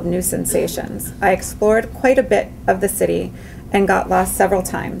marvel of new sensations. I explored quite a bit of the city and got lost several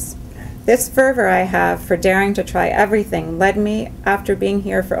times. This fervor I have for daring to try everything led me, after being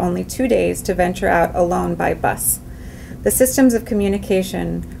here for only 2 days, to venture out alone by bus. The systems of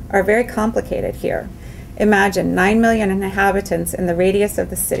communication are very complicated here. Imagine 9 million inhabitants in the radius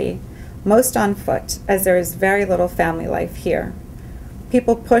of the city, most on foot, as there is very little family life here.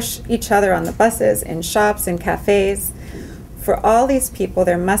 People push each other on the buses, in shops, in cafes. For all these people,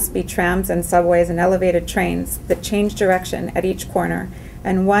 there must be trams and subways and elevated trains that change direction at each corner,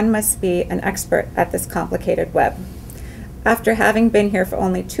 and one must be an expert at this complicated web. After having been here for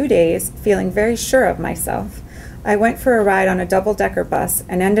only 2 days, feeling very sure of myself, I went for a ride on a double-decker bus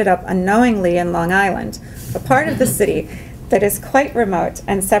and ended up unknowingly in Long Island, a part of the city that is quite remote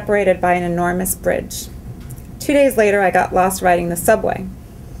and separated by an enormous bridge. 2 days later, I got lost riding the subway.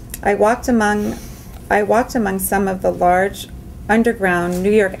 I walked among some of the large underground New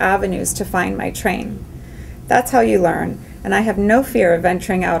York avenues to find my train. That's how you learn, and I have no fear of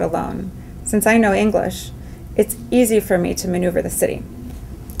venturing out alone. Since I know English, it's easy for me to maneuver the city.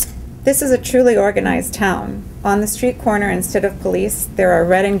 This is a truly organized town. On the street corner, instead of police, there are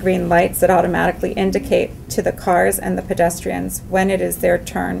red and green lights that automatically indicate to the cars and the pedestrians when it is their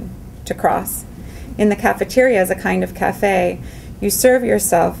turn to cross. In the cafeteria, as a kind of cafe, you serve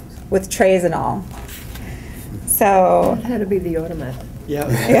yourself with trays and all. So It had to be the automat. Yeah.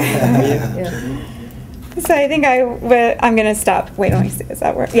 Yeah. So I think I'm going to stop. Wait, let me see. Is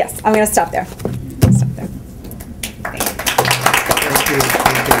that where? Yes, I'm going to stop there. Stop there. Thank you.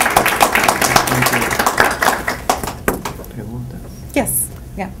 Yes.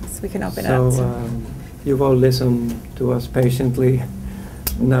 Yes, we can open it up. So you've all listened to us patiently.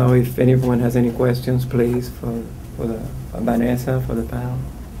 Now, if anyone has any questions, please, for Vanessa, for the panel.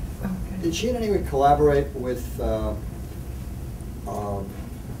 Did she in any way collaborate with the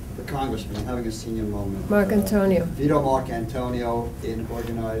congressman? I'm having a senior moment. Mark Antonio. Vito Mark Antonio in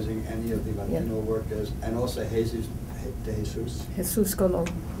organizing any of the Latino workers, and also Jesus. Jesus Colon.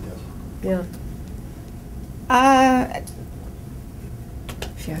 Yes. Yeah.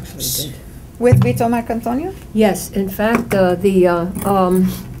 She actually did. With Vito Marcantonio? Yes, in fact,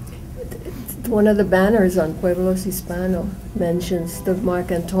 one of the banners on Pueblos Hispano mentions the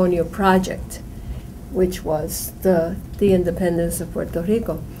Marc Antonio Project, which was the independence of Puerto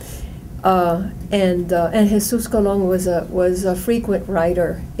Rico. And Jesus Colon was a frequent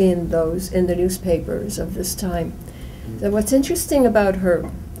writer in the newspapers of this time. So what's interesting about her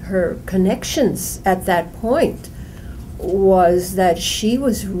connections at that point was that she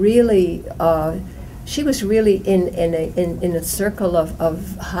was really in a circle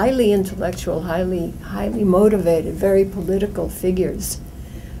of highly intellectual, highly motivated, very political figures,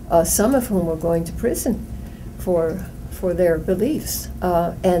 some of whom were going to prison for their beliefs,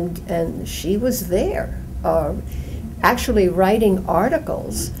 and she was there, actually writing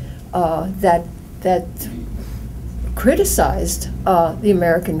articles that criticized the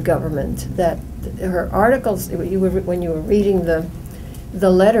American government. That her articles, when you were reading the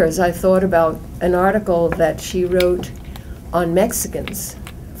letters, I thought about an article that she wrote on Mexicans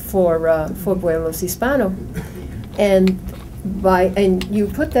for Pueblos Hispano, and you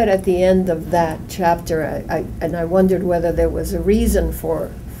put that at the end of that chapter. I wondered whether there was a reason for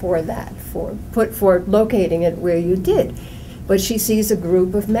that, for locating it where you did. But she sees a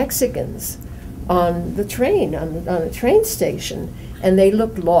group of Mexicans on the train, on a train station, and they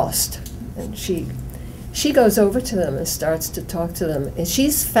look lost, and she goes over to them and starts to talk to them. And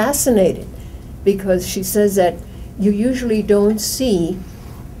she's fascinated because she says that you usually don't see,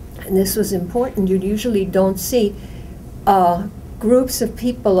 and this was important, you usually don't see groups of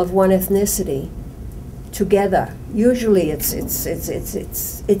people of one ethnicity together. Usually it's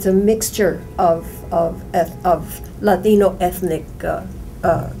a mixture of Latino ethnic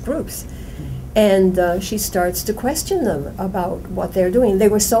groups. And she starts to question them about what they're doing. They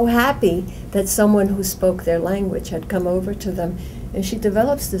were so happy that someone who spoke their language had come over to them. And she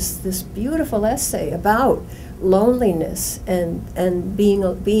develops this beautiful essay about loneliness and being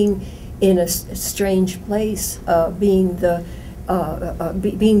in a strange place, being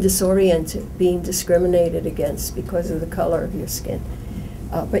disoriented, being discriminated against because of the color of your skin.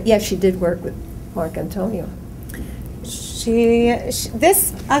 But yes, she did work with Marc Antonio. This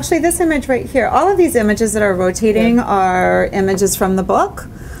image right here, all of these images that are rotating are images from the book.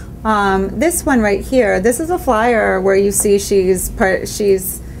 This one right here, this is a flyer where you see she's part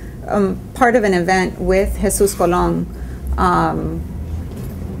of an event with Jesus Colon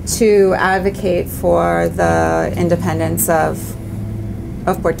to advocate for the independence of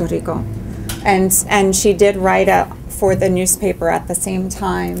Puerto Rico, and she did write up for the newspaper at the same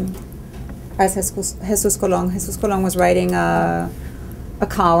time as Jesus Colon. Jesus Colon was writing a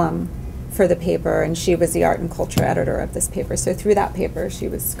column for the paper, and she was the art and culture editor of this paper. So through that paper, she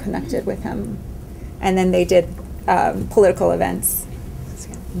was connected with him. And then they did political events.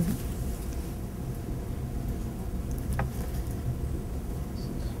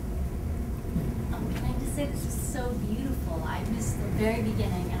 Can I just say this is so beautiful? I missed the very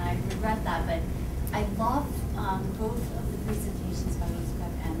beginning, and I regret that, but I loved both of the presentations by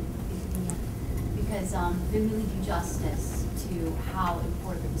Elizabeth and Virginia, because they really do justice to how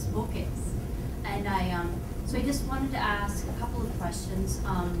important this book is. And so I just wanted to ask a couple of questions.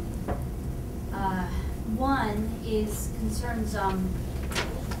 One concerns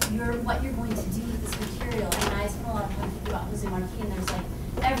what you're going to do with this material. And I spent a lot of time thinking about Jose Martin. There's like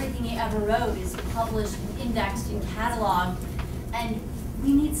everything he ever wrote is published, indexed, and cataloged, and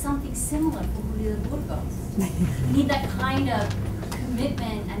we need something similar for Julia de Burgos. We need that kind of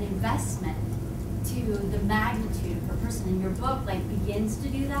commitment and investment to the magnitude of her person. And your book like begins to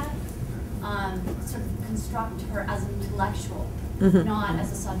do that, sort of construct her as an intellectual, not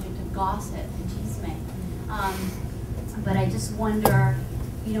as a subject of gossip and chisme. But I just wonder,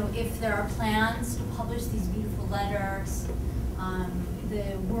 you know, if there are plans to publish these beautiful letters,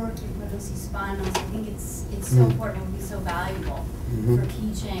 the work in Pueblos Hispanos. I think it's so important. It would be so valuable for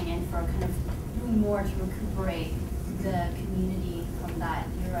teaching and for kind of doing more to recuperate the community from that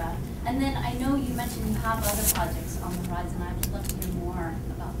era. And then I know you mentioned you have other projects on the horizon. I'd love to hear more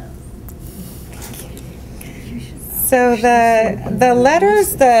about those. So the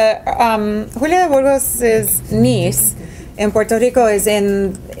letters, Julia de Burgos' niece in Puerto Rico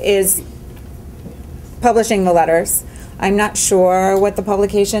is publishing the letters. I'm not sure what the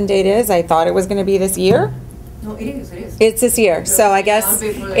publication date is. I thought it was going to be this year. No, it is. It's this year. So I guess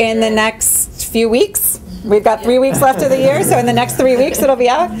in the next few weeks, we've got 3 weeks left of the year. So in the next 3 weeks, it'll be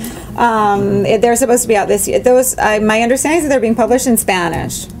out. They're supposed to be out this year. Those, my understanding is that they're being published in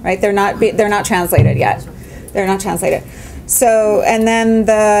Spanish, right? They're not translated yet. They're not translated. So, and then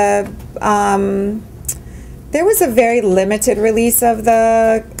there was a very limited release of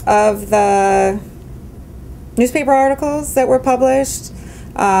the newspaper articles that were published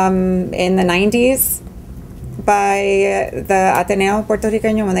in the 90s by the Ateneo Puerto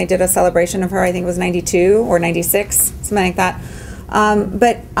Rican when they did a celebration of her. I think it was 92 or 96, something like that.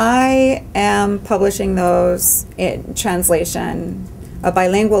 But I am publishing those in translation, a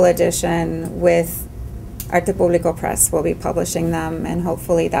bilingual edition with Arte Público Press. Will be publishing them, and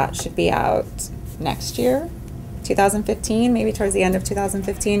hopefully that should be out next year, 2015, maybe towards the end of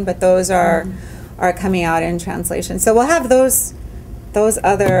 2015. But those are coming out in translation. So we'll have those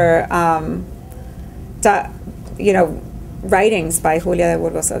other writings by Julia de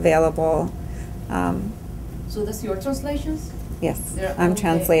Burgos available. So that's your translations? Yes, I'm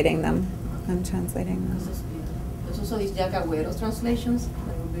translating them. I'm translating them. There's also these Jack Agüero's translations.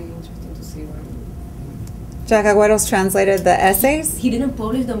 That would be interesting to see. Jack Agüero's translated the essays? He didn't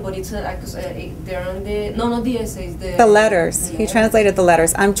publish them, but it's they're on the, no, not the essays. The letters. He translated the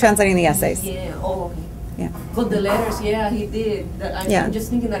letters. I'm translating the essays. Yeah, oh, okay. Yeah. But the letters, yeah, he did. Yeah. I'm just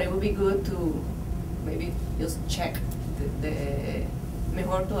thinking that it would be good to maybe just check the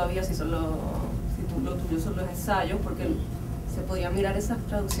mejor todavía si lo tuyo son los ensayos, porque se podía mirar esas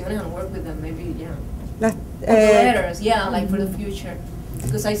traducciones and work with them, maybe, yeah. The letters, yeah, like for the future.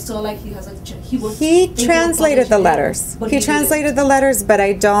 Because I saw like he translated the letters. He translated the letters, but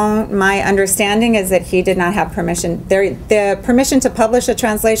my understanding is that he did not have permission. The permission to publish the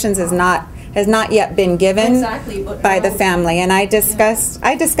translations has not yet been given by the family. And I discussed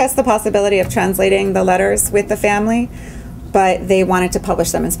the possibility of translating the letters with the family, but they wanted to publish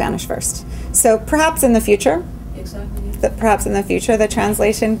them in Spanish first. So perhaps in the future, the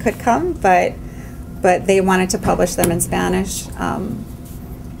translation could come, but they wanted to publish them in Spanish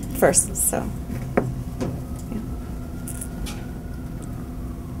first. So.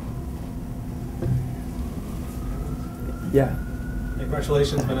 Yeah.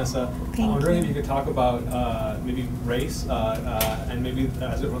 Congratulations, Vanessa. I'm wondering if you could talk about maybe race and maybe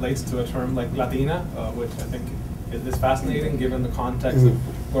as it relates to a term like Latina, which I think is fascinating given the context of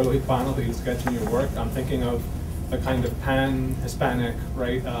Pueblo Hispano that you sketch in your work. I'm thinking of the kind of pan-Hispanic,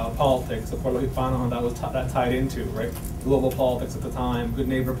 right, politics of Pueblo Hispano, and that tied into, right, global politics at the time, good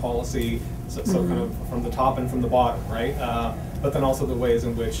neighbor policy, so kind of from the top and from the bottom, right? But then also the ways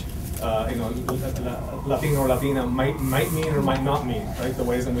in which Latino or Latina might mean or might not mean, right? The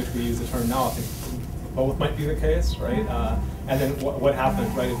ways in which we use the term now, I think both might be the case, right? And then what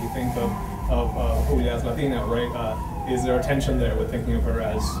happens, right, if you think of Julia as Latina, right? Is there a tension there with thinking of her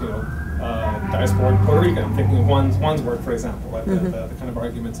as, diasporic Puerto Rican? I'm thinking of one's work, for example, right? The kind of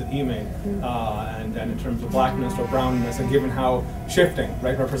arguments that he made, and in terms of blackness or brownness, and given how shifting,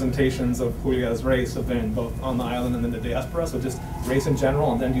 right, representations of Julia's race have been both on the island and in the diaspora, so just race in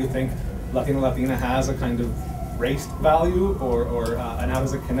general, and then do you think Latina has a kind of race value, or and how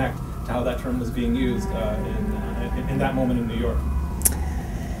does it connect to how that term was being used in that moment in New York?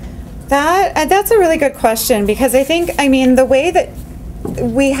 That's a really good question, because I think, the way that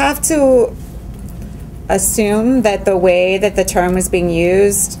we have to assume that the way that the term was being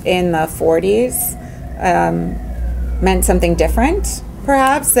used in the 40s meant something different,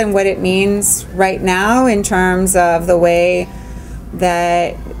 perhaps, than what it means right now in terms of the way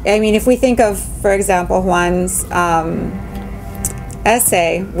that, if we think of, for example, Juan's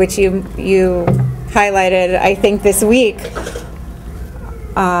essay, which you highlighted, I think, this week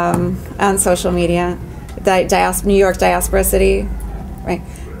on social media, New York Diaspora City, right?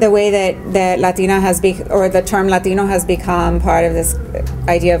 The way that Latina or the term Latino has become part of this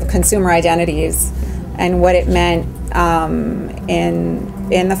idea of consumer identities and what it meant in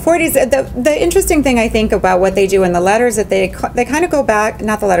the 40s. The interesting thing, I think, about what they do in the letters, that they kind of go back,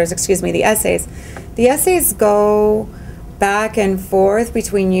 not the letters, excuse me, the essays. The essays go back and forth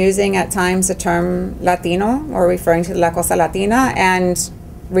between using at times the term Latino, or referring to La Cosa Latina, and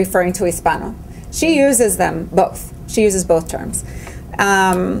referring to Hispano. She uses them both. She uses both terms.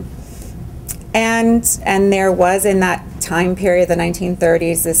 And there was, in that time period, the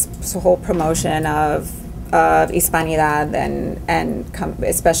 1930s, this whole promotion of Hispanidad, and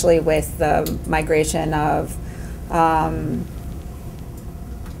especially with the migration of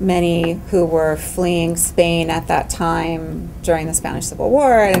many who were fleeing Spain at that time during the Spanish Civil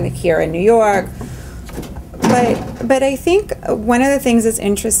War, and here in New York. But I think one of the things that's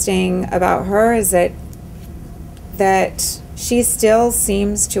interesting about her is that she still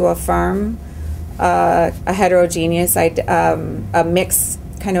seems to affirm a heterogeneous, a mixed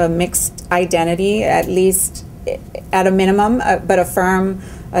identity, at least at a minimum, but affirm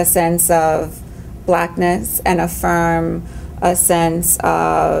a sense of blackness and affirm a sense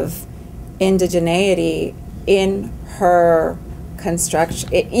of indigeneity in her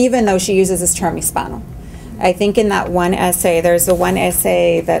construction, even though she uses this term Hispano. I think in that one essay, there's the one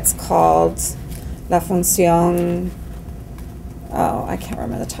essay that's called La Función, I can't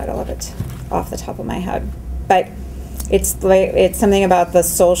remember the title of it off the top of my head, but it's something about the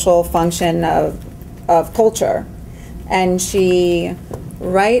social function of culture. And she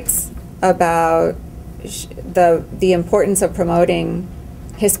writes about the importance of promoting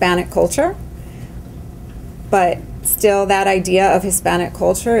Hispanic culture, but still that idea of Hispanic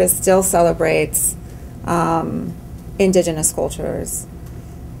culture still celebrates indigenous cultures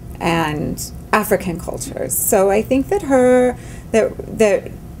and African cultures. So I think that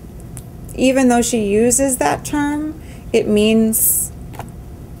that even though she uses that term, it means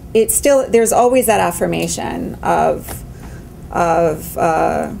it's still, there's always that affirmation of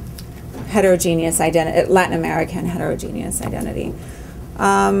heterogeneous identity, Latin American heterogeneous identity.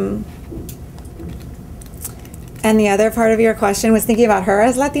 And the other part of your question was thinking about her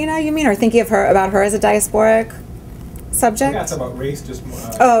as Latina, you mean, or thinking about her as a diasporic subject? Yeah, it's about race, just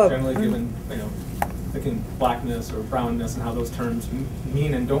generally given, thinking blackness or brownness and how those terms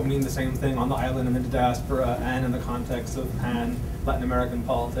mean and don't mean the same thing on the island and in the diaspora and in the context of Latin American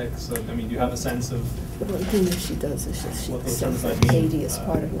politics. So, I mean, do you have a sense of one thing that she does is she says that mean? Haiti is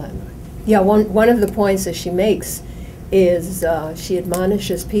part of Latin America. Yeah, one of the points that she makes is she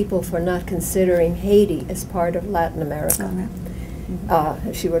admonishes people for not considering Haiti as part of Latin America.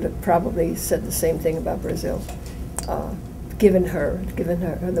 She would have probably said the same thing about Brazil, given her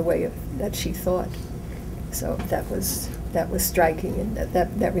the way that she thought. So that was striking, and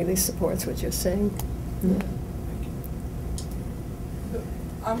that really supports what you're saying. Yeah.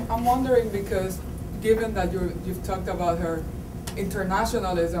 I'm wondering, because given that you've talked about her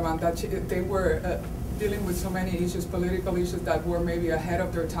internationalism and that they were dealing with so many issues, political issues that were maybe ahead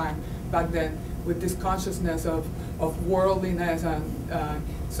of their time back then, with this consciousness of worldliness, and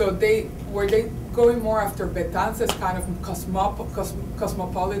so were they going more after Betances' kind of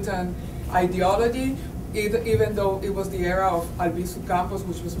cosmopolitan ideology, even though it was the era of Albizu Campos,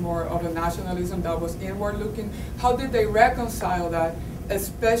 which was more of a nationalism that was inward looking? How did they reconcile that,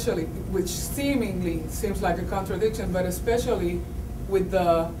 especially, which seemingly seems like a contradiction, but especially with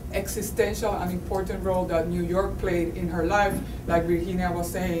the existential and important role that New York played in her life? Like Virginia was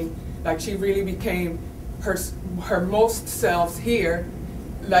saying, like she really became her most selves here,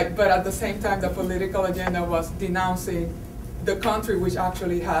 but at the same time the political agenda was denouncing the country which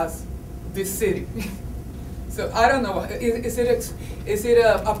actually has this city. So I don't know, is it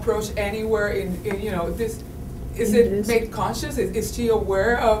a approach anywhere in this? Is it made conscious? Is she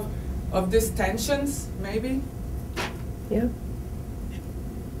aware of these tensions, maybe? Yeah.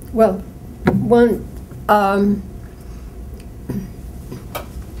 Well, one,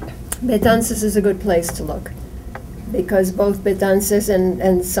 Betances is a good place to look, because both Betances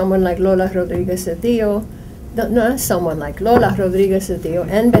and someone like Lola Rodriguez de Tio, not someone like Lola Rodriguez de Tio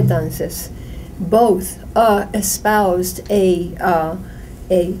and Betances, both espoused a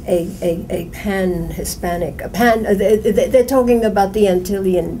pan-Hispanic, they're talking about the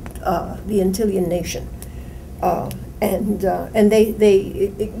Antillean nation, and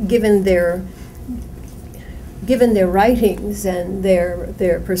they given their writings and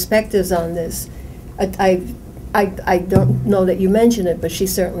their perspectives on this, I don't know that you mentioned it, but she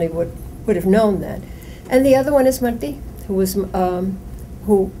certainly would have known that. And the other one is Martí, who was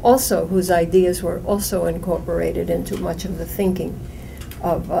whose ideas were also incorporated into much of the thinking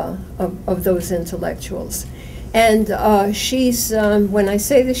of those intellectuals. And she's, when I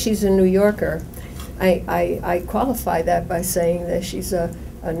say that she's a New Yorker, I qualify that by saying that she's a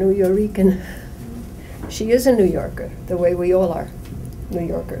New Yorican. She is a New Yorker, the way we all are New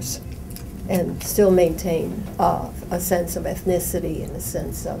Yorkers, and still maintain a sense of ethnicity and a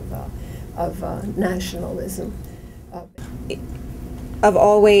sense of nationalism. Of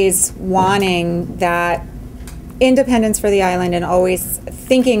always wanting that independence for the island and always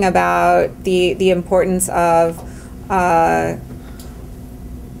thinking about the importance of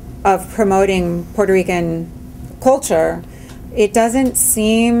promoting Puerto Rican culture, it doesn't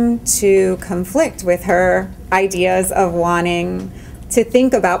seem to conflict with her ideas of wanting to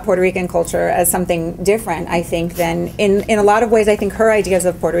think about Puerto Rican culture as something different, I think, than in a lot of ways. I think her ideas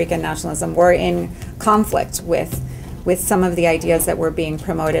of Puerto Rican nationalism were in conflict with some of the ideas that were being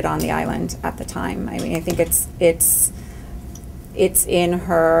promoted on the island at the time. I mean, I think it's in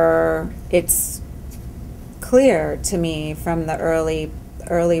her, it's clear to me from the early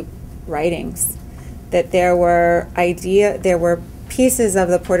writings that there were pieces of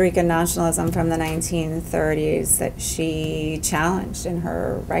the Puerto Rican nationalism from the 1930s that she challenged in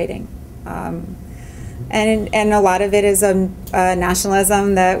her writing. And a lot of it is a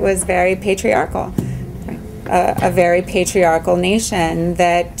nationalism that was very patriarchal, a very patriarchal nation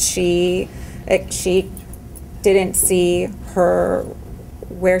that she didn't see her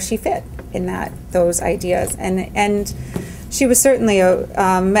where she fit in those ideas. And she was certainly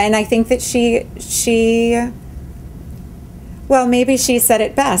and I think that she well, maybe she said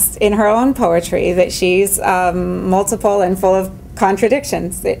it best in her own poetry, that she's multiple and full of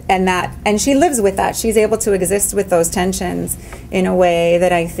contradictions, and she lives with that. She's able to exist with those tensions in a way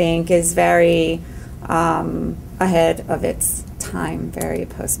that I think is very ahead of its time, very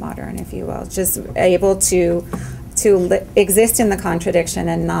postmodern, if you will. Just able to exist in the contradiction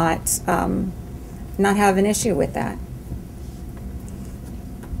and not have an issue with that.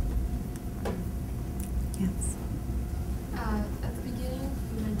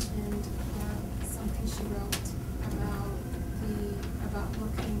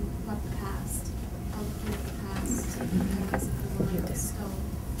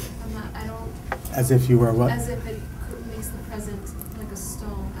 As if you were what? As if it makes the present like a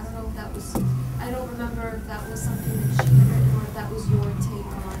stone. I don't know if that was, I don't remember if that was something that she had written or if that was your take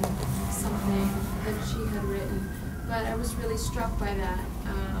on something that she had written. But I was really struck by that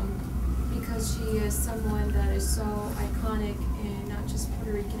because she is someone that is so iconic in not just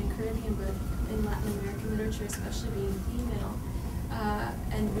Puerto Rican and Caribbean, but in Latin American literature, especially being female.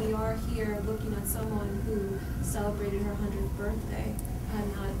 And we are here looking at someone who celebrated her 100th birthday,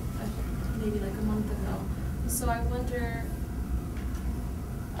 not maybe like a month ago. So I wonder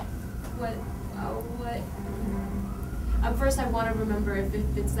what first I want to remember if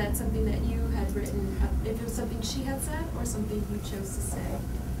it's that something that you had written, if it was something she had said or something you chose to say.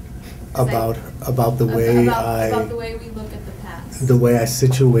 About the way about the way we look at the past. The way I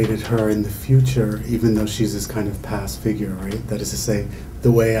situated her in the future, even though she's this kind of past figure, right? That is to say,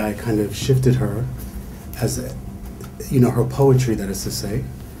 the way I kind of shifted her as, her poetry, that is to say,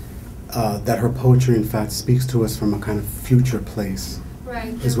 that her poetry, in fact, speaks to us from a kind of future place.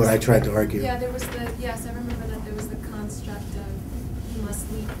 Right. Is what I tried to argue. Yeah, there was yes, I remember that there was the construct of you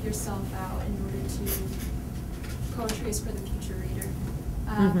must leave yourself out in order to, poetry is for the future reader.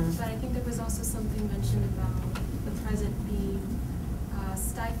 But I think there was also something mentioned about the present being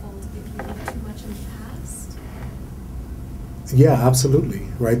stifled if you live too much in the past. Yeah, absolutely,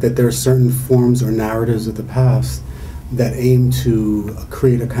 right? That there are certain forms or narratives of the past that aim to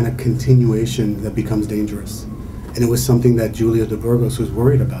create a kind of continuation that becomes dangerous. And it was something that Julia de Burgos was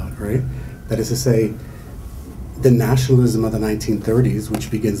worried about, right? That is to say, the nationalism of the 1930s, which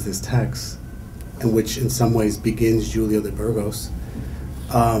begins this text, and which in some ways begins Julia de Burgos,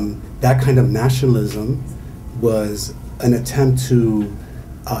 that kind of nationalism was an attempt to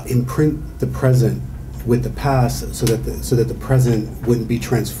imprint the present with the past so that the present wouldn't be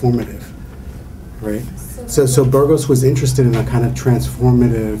transformative, right? So Burgos was interested in a kind of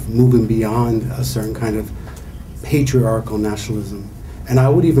transformative, moving beyond a certain kind of patriarchal nationalism. And I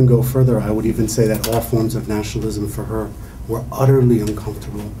would even go further. I would even say that all forms of nationalism for her were utterly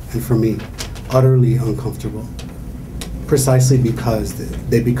uncomfortable, and for me, utterly uncomfortable, precisely because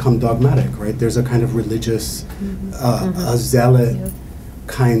they become dogmatic, right? There's a kind of religious, a zealot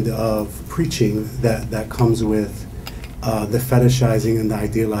kind of preaching that comes with the fetishizing and the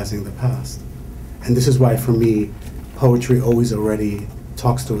idealizing of the past. And this is why, for me, poetry always already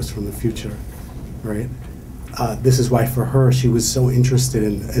talks to us from the future, right? This is why, for her, she was so interested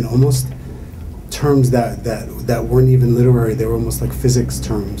in almost terms that weren't even literary. They were almost like physics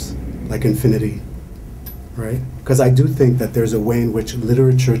terms, like infinity, right? Because I do think that there's a way in which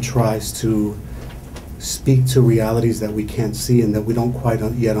literature tries to speak to realities that we can't see and that we don't quite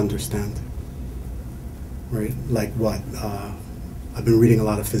yet understand, right? Like what? I've been reading a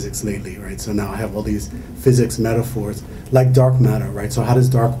lot of physics lately, right? So now I have all these physics metaphors, like dark matter, right? So how does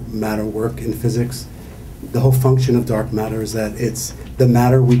dark matter work in physics? The whole function of dark matter is that it's the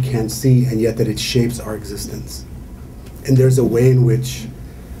matter we can't see, and yet that it shapes our existence. And there's a way in which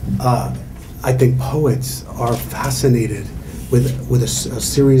I think poets are fascinated with a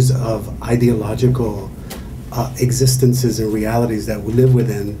series of ideological existences and realities that we live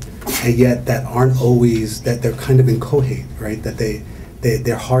within, and yet that aren't always, that they're kind of inchoate, right? That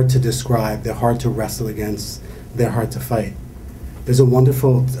they're hard to describe, they're hard to wrestle against, they're hard to fight. There's a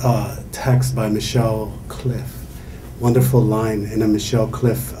wonderful text by Michelle Cliff, wonderful line in a Michelle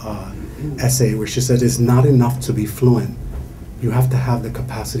Cliff essay where she said, it's not enough to be fluent, you have to have the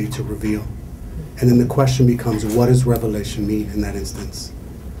capacity to reveal. And then the question becomes, what does revelation mean in that instance?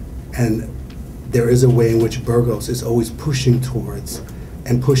 And there is a way in which Burgos is always pushing towards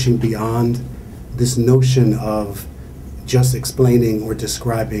and pushing beyond this notion of just explaining or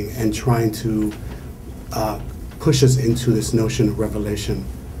describing and trying to push us into this notion of revelation,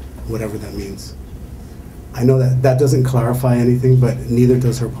 whatever that means. I know that doesn't clarify anything, but neither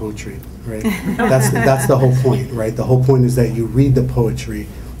does her poetry, right? That's the whole point, right? The whole point is that you read the poetry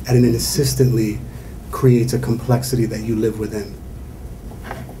and it insistently creates a complexity that you live within.